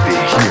 baby,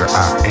 here I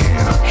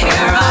am.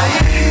 Here I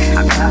am. I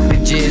got the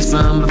G's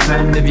from a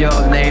friend of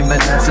your name, but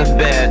that's a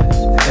bet.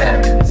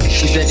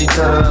 She said she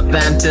told her a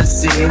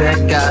fantasy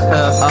that got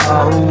her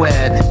all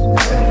wet.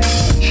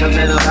 A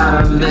little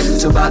out of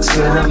little box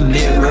with a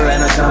mirror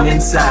and a tongue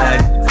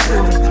inside.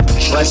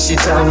 What she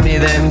told me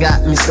then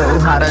got me so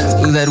hot I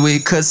knew that we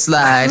could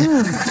slide.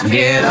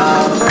 Get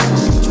up.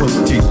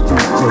 23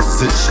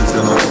 positions in a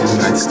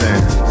one-night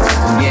stand.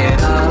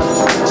 Get up.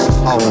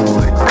 All I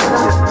wanna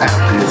get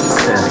after is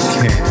that I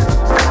can.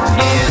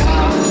 Get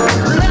up.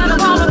 Let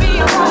them all be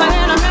a woman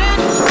and a man.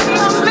 Be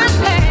a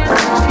man.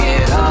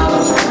 Get up.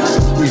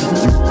 If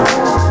you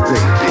want,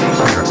 baby,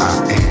 here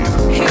I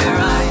am. Here I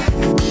am.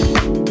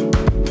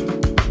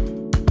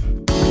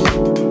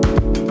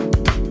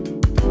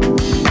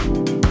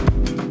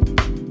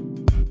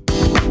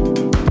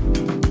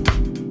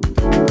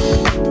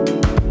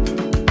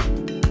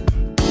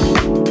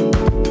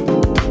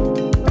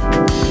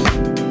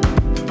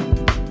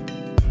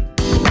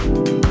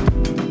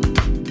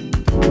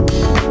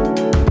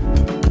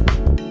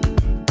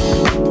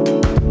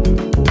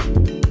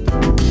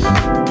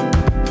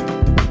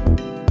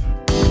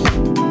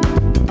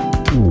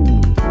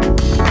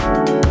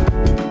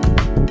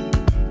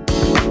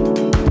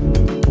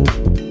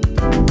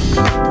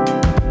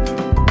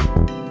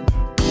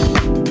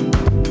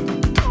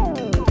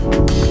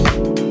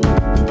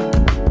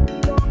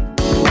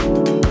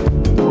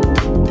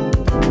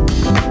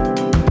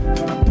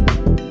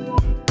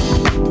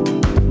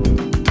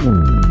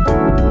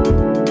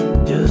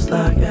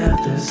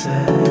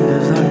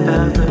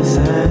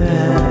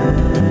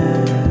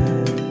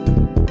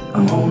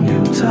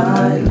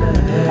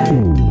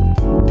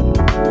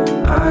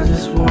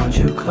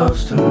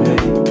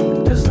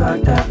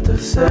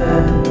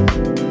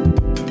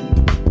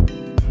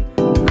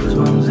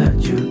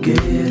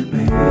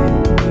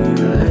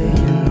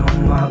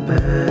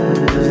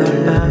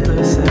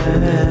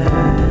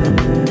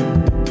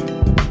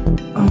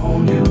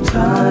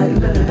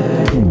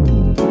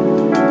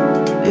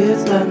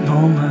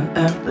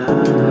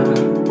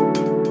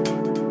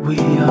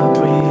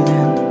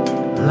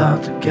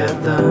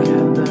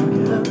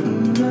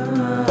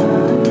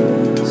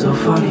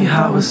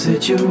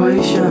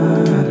 Situation,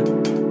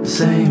 the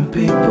same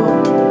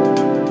people,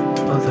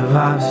 but the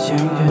vibes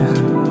changing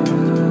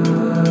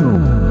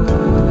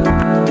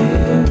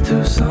into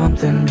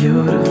something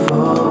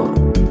beautiful,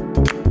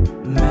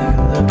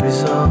 making the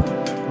result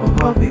of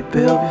what we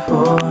built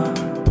before.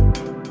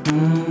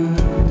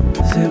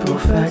 Simple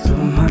facts of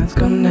minds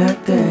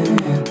connecting,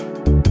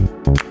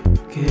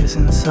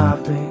 kissing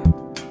softly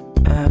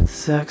after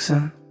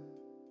sexing.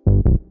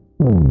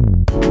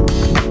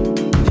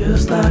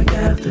 Just like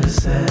after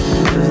sex,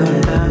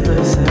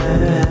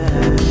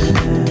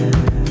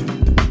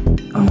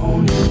 I'm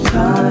on you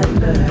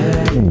tightly.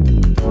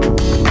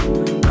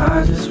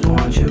 I just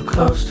want you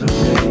close to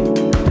me,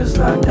 just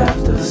like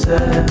after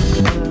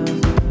sex.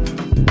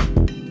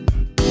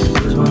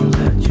 Just won't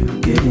let you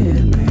get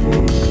me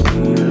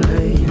when you're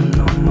laying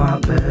on my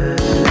bed.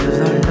 Just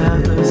like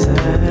after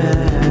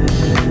sex,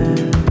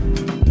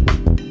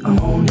 I'm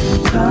on you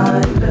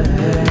tightly.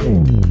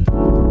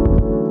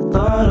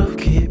 Thought of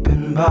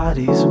keeping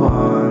bodies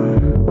warm.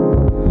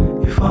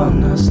 You're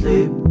falling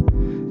asleep,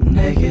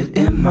 naked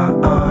in my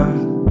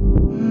arms.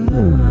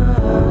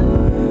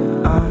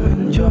 I'm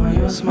enjoying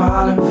your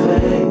smiling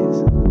face.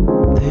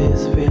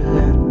 This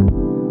feeling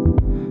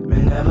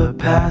may never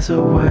pass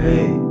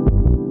away.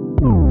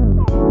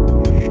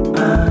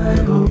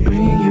 I will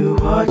bring you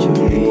what you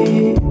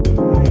need,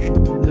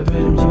 the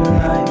rhythms you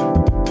like,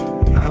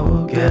 I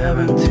will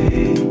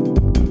guarantee.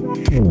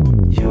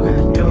 You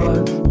got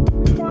yours,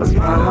 what's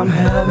mine I'm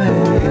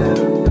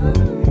having.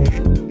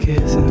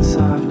 Kissing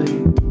softly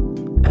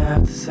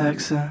after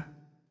sexing,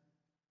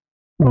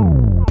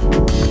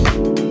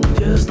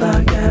 just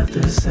like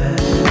after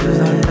sex,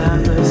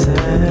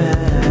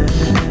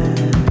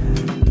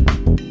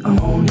 I'm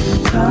on you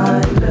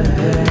tightly.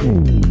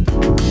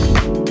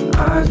 I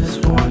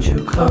just want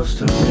you close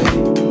to me,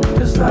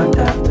 just like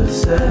after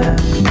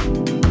sex.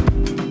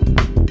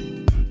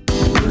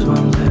 Just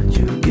won't let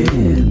you get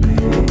me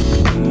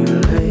when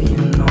you're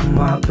laying on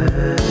my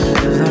bed.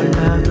 Just like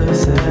after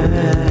sex,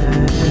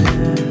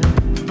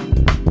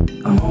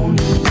 I'm on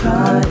you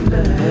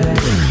tightly.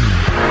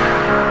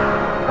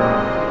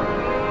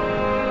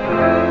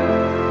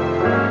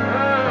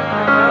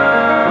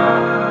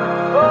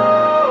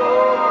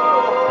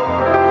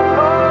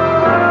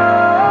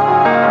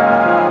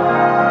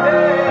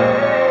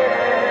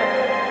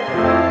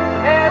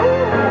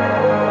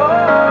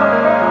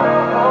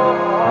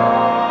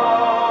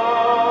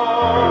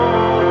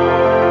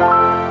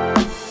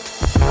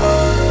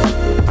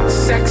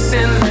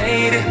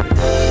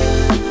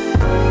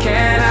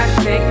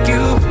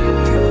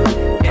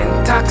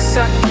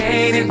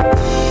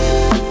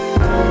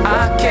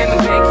 I can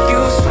make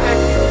you sweat,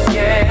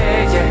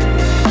 yeah,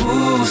 yeah.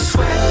 Ooh,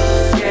 sweat,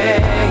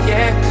 yeah,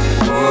 yeah.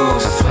 Ooh,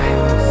 sweat,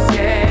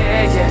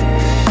 yeah, yeah.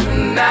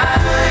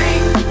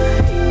 Tonight,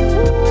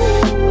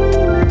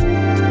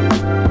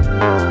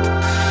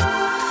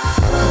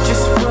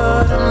 just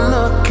what I'm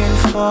looking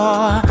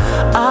for,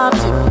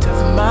 object of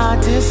my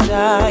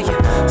desire.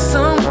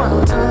 Someone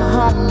to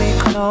hold me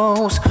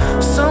close,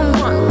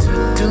 someone to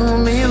do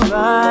me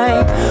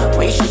right.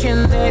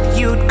 Wishing that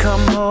you'd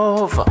come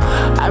over.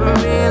 I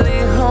really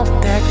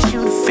hope that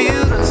you'd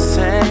feel the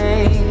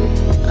same.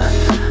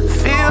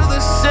 Feel the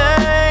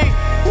same.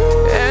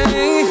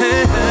 Hey,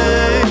 hey,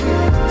 hey.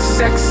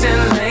 Sexy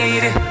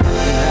lady,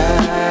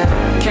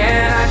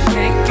 can I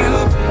take you?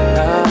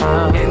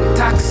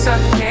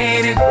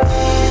 Intoxicated,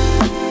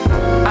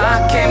 I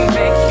can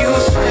make you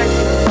sweat,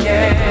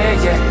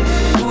 yeah, yeah.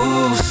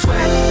 Ooh,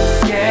 sweat,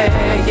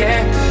 yeah,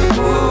 yeah.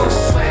 Ooh,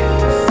 sweat,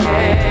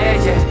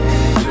 yeah, yeah.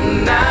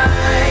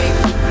 Tonight.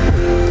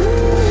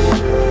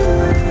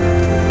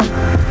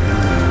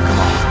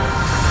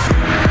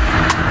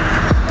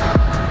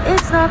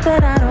 It's not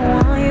that I don't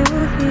want you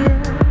here,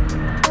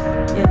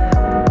 yeah.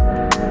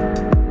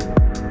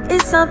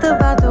 It's something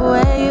about the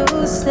way you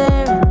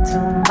stare into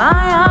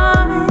my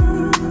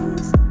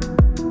eyes.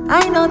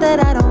 I know that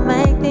I don't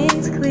make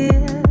things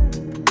clear,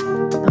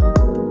 no.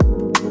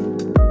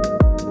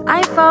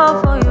 I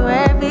fall for you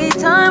every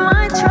time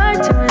I try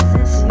to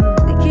resist you.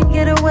 We can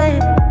get away,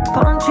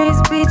 palm trees,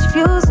 beach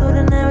views,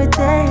 ordinary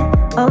day.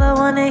 All I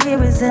wanna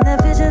hear is in the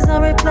visions I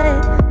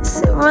replay.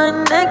 Sit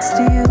right next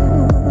to you.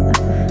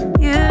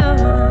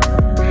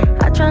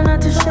 I try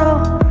not to show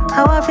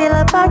how I feel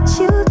about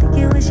you. Think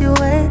you wish you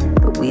away,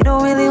 but we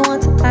don't really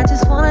want to. I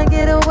just wanna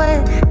get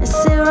away and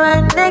sit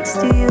right next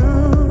to you.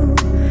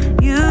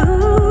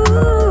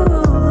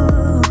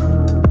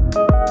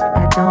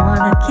 I don't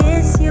wanna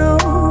kiss you,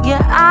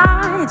 yeah,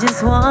 I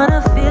just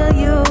wanna feel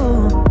you,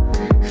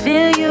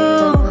 feel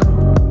you.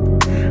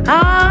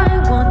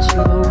 I want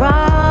you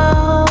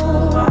around,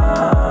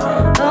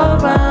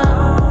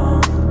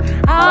 around.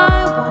 I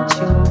want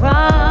you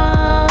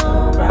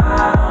around,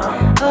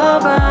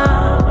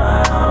 around.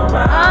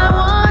 I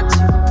want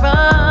you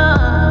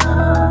around,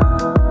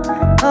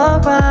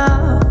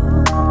 around.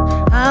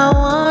 I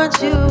want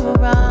you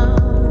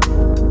around,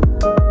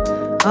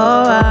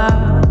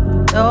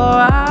 around,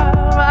 around.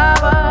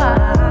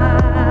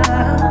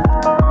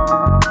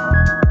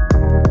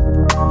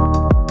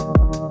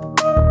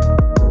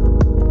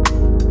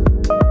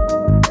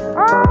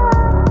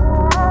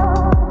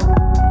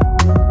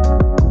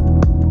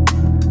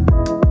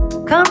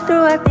 Come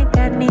through, I think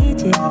I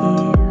need you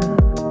here.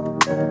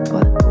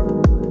 What?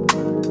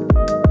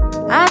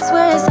 I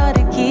swear it's hard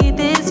to keep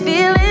these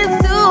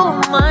feelings to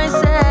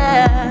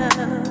myself.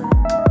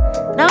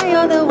 Now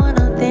you're the one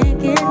I'm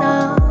thinking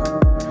of.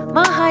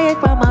 My higher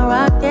ground, my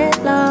rocket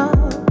low.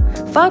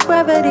 Fuck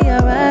gravity,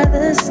 I'd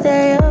rather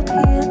stay up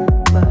here.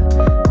 But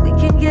we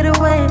can get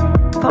away,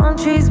 palm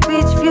trees,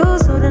 beach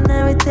views,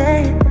 ordinary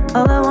day.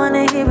 All I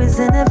wanna hear is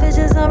in the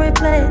visions on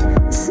replay.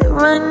 I sit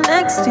right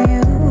next to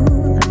you.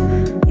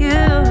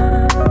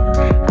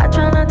 I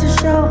try not to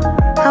show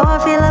how I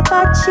feel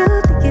about you.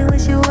 Think it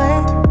was your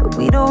way, but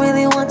we don't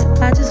really want to.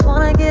 I just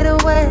wanna get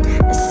away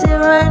and sit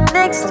right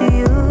next to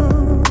you.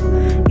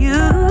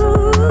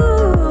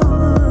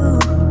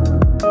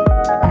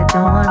 I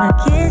don't wanna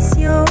kiss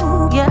you.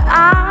 Yeah,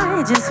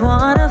 I just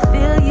wanna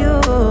feel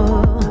you.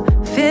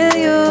 Feel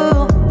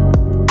you.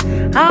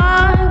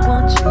 I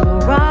want you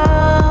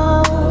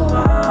around.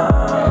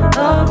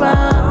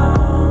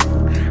 Around.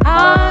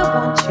 I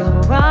want you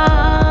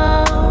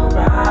around.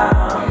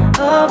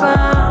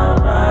 Around.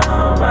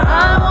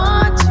 I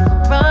want you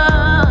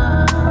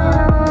around.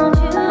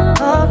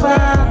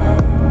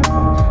 Around.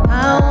 I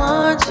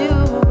want you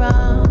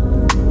around.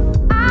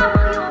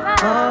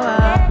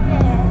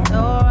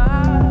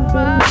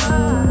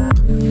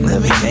 Let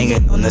me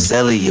hanging on the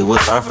celly. It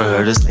was hard for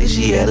her to say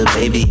she had a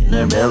baby in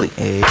her belly.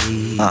 Hey.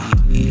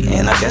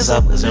 And I guess I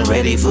wasn't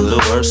ready for the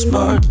worst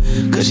part,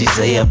 cause she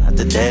say I'm not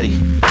the daddy.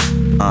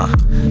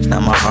 Now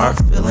my heart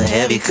feeling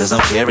heavy, cause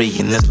I'm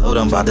carrying this load.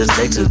 I'm about to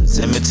take to the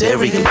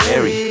cemetery and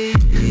bury.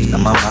 Now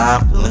my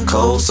mind feeling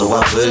cold, so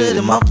I put it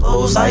in my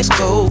clothes, ice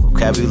cold.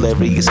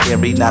 Vocabulary is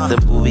scary, not the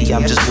movie.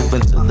 I'm just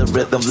moving to the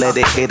rhythm. Let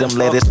it hit them,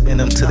 let it spin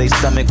them till they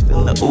stomach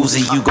feeling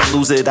oozy. You gon'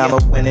 lose it, I'ma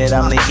win it.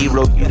 I'm the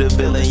hero, you the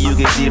villain. You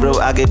get zero,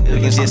 I get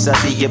billions. Yes, I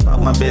be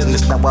about my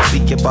business. Now I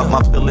speak about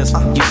my feelings.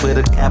 You put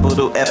a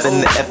capital F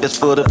and the F is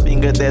for the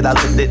finger that I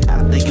lifted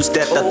after you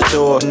stepped out the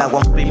door. Now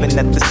I'm screaming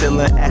at the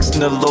ceiling,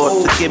 asking the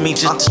Lord to give me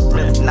just the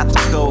strength not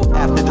to go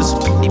after this.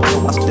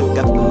 People, I still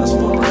got feelings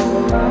for it.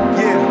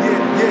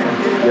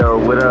 Yo,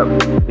 what up?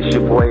 It's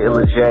your boy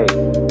Illa J.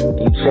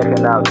 You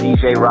checking out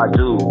DJ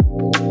Radu.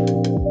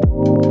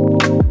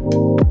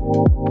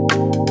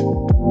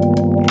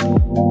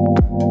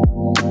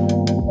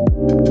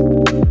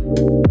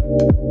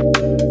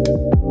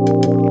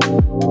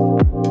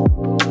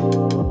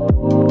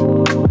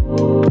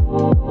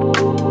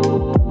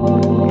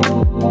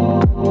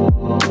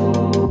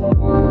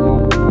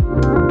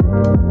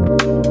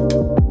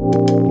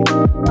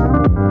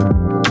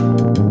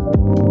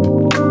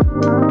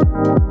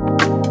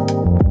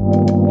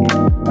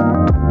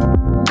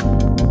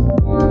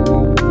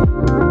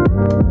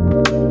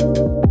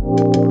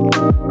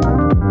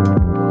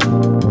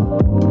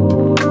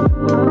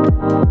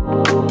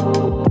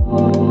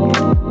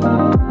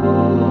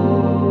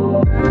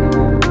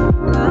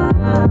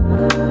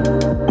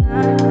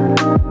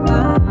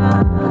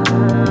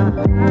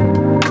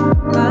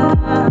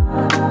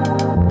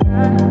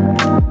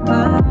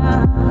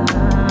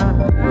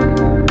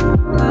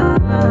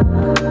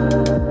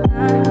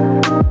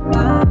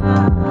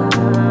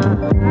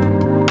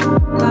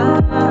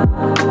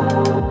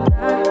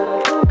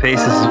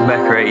 Peace, this is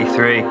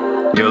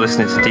Mecca83. You're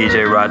listening to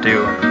DJ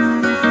Radu.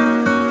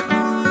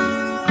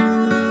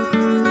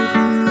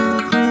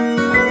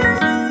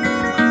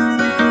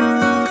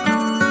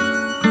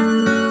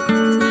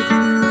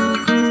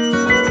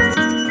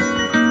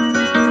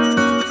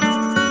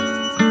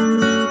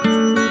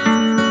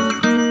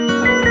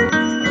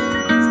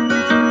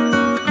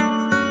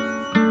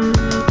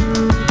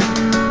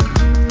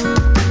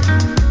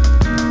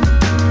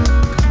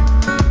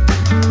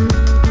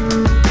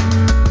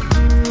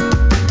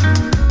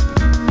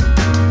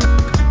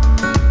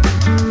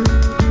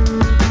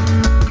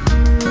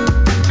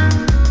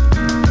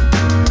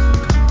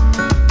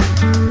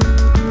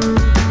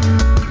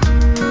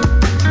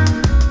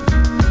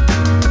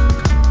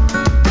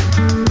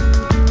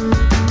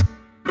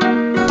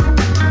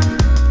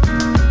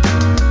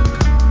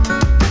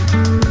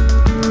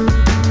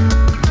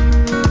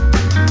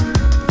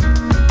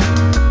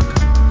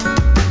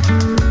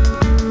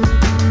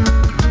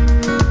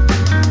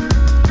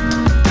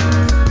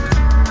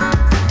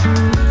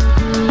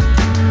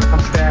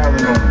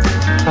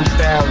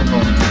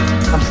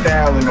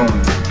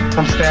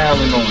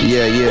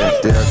 Yeah,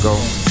 there I go.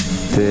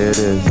 There it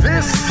is.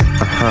 This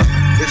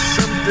is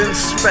something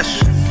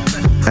special.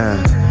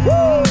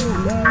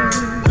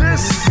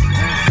 This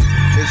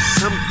is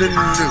something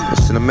new.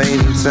 It's an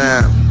amazing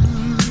time.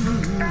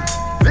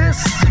 This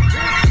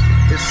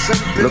is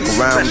something Look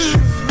around special.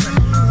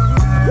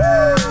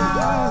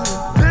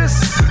 This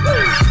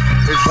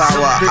is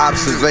power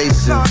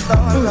observation,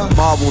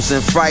 marvels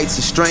and frights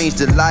and strange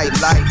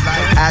delights,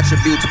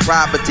 attributes,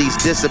 properties,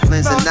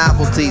 disciplines and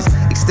novelties,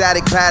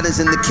 ecstatic patterns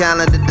in the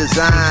calendar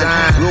design,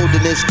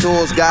 wilderness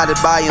tours guided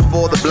by and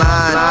for the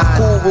blind,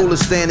 cool ruler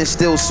standing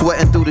still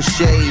sweating through the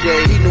shade.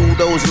 He knew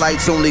those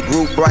lights only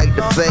grew bright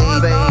to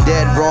fade.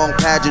 Dead wrong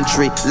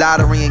pageantry,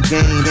 lottery and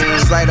games,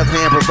 sleight of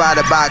hand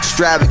provided by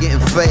extravagant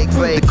and fake.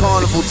 The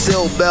carnival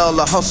till bell,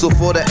 a hustle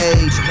for the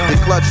age, they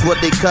clutch what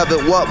they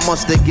covet, what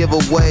must they give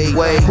away?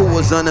 Who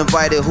was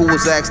uninvited, who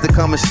was asked to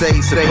come and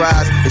stay?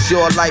 Surprise, it's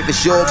your life,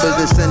 it's your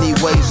business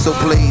anyway, so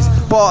please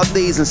Bar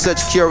these in such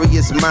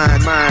curious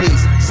minds.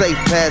 Peace, safe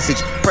passage,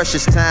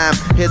 precious time,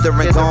 hither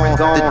and gone.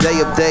 The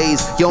day of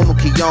days, Yom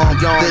Kiyom.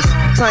 This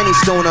tiny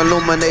stone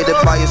illuminated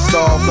by a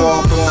star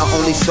fall. Not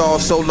only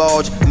stars so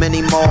large,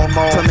 many more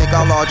to make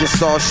our largest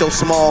stars show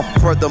small.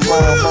 Furthermore,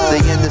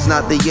 the end is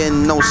not the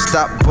end, no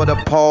stop but a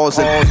pause.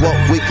 And what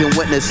we can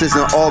witness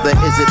isn't all that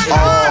is it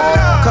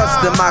all.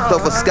 Custom mocked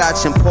over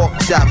scotch and pork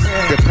chops.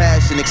 The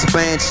passion,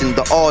 expansion,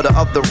 the order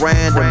of the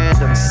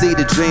random. See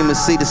the dreamers,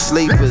 see the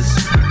sleepers.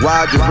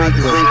 Wild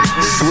Eureka,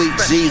 sweet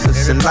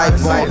Jesus, and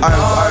life on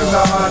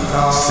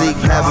earth. Seek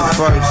heaven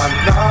first.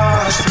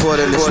 Just put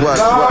in this work.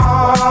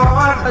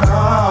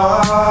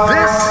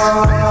 This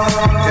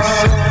is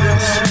something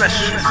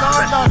special.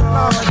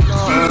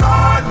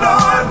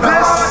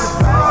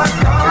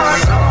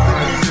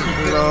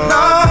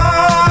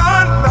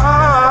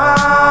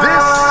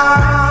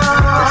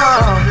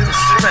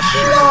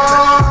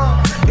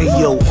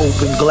 Yo,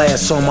 open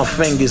glass on my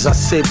fingers. I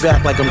sit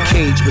back like I'm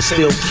caged, but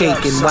still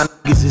caking. My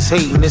niggas is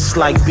hating. It's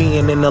like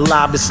being in the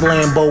lobbyist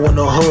Lambo in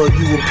the hood.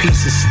 You a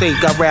piece of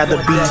steak. I'd rather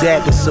be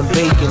that than some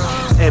bacon.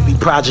 Every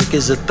project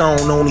is a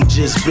throne, only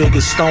just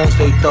bigger stones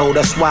they throw.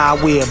 That's why I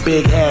wear a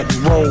big hat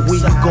and roll. Where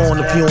you going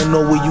if you don't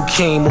know where you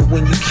came or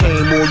when you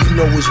came? All you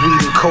know is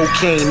weed and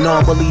cocaine.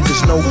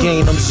 Non-believers, no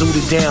gain. I'm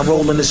zooted down,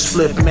 rolling the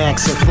split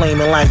max and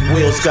flaming like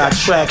wheels. Got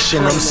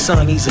traction. I'm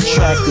son, he's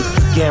attractive.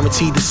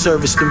 Guaranteed to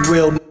service them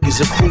real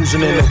niggas are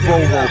cruising in a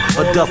Volvo.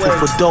 A duffel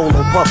for Dolo,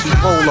 Buffy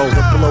Polo.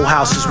 The below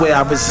house is where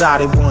I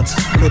resided once.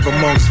 Live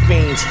amongst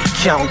fiends,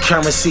 counting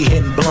currency,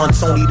 hitting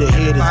blunts. Only to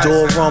hear the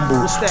door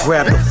rumble.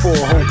 Grab the four,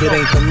 hope it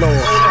ain't the Lord.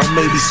 Or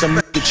maybe some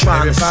nigga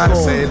trying to score.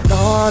 Say,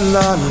 Lord,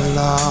 Lord,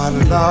 Lord,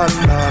 Lord, Lord,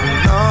 Lord,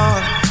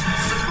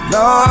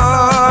 Lord,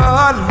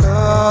 Lord,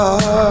 Lord,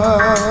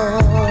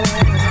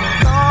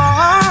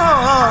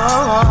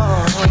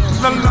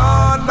 Lord.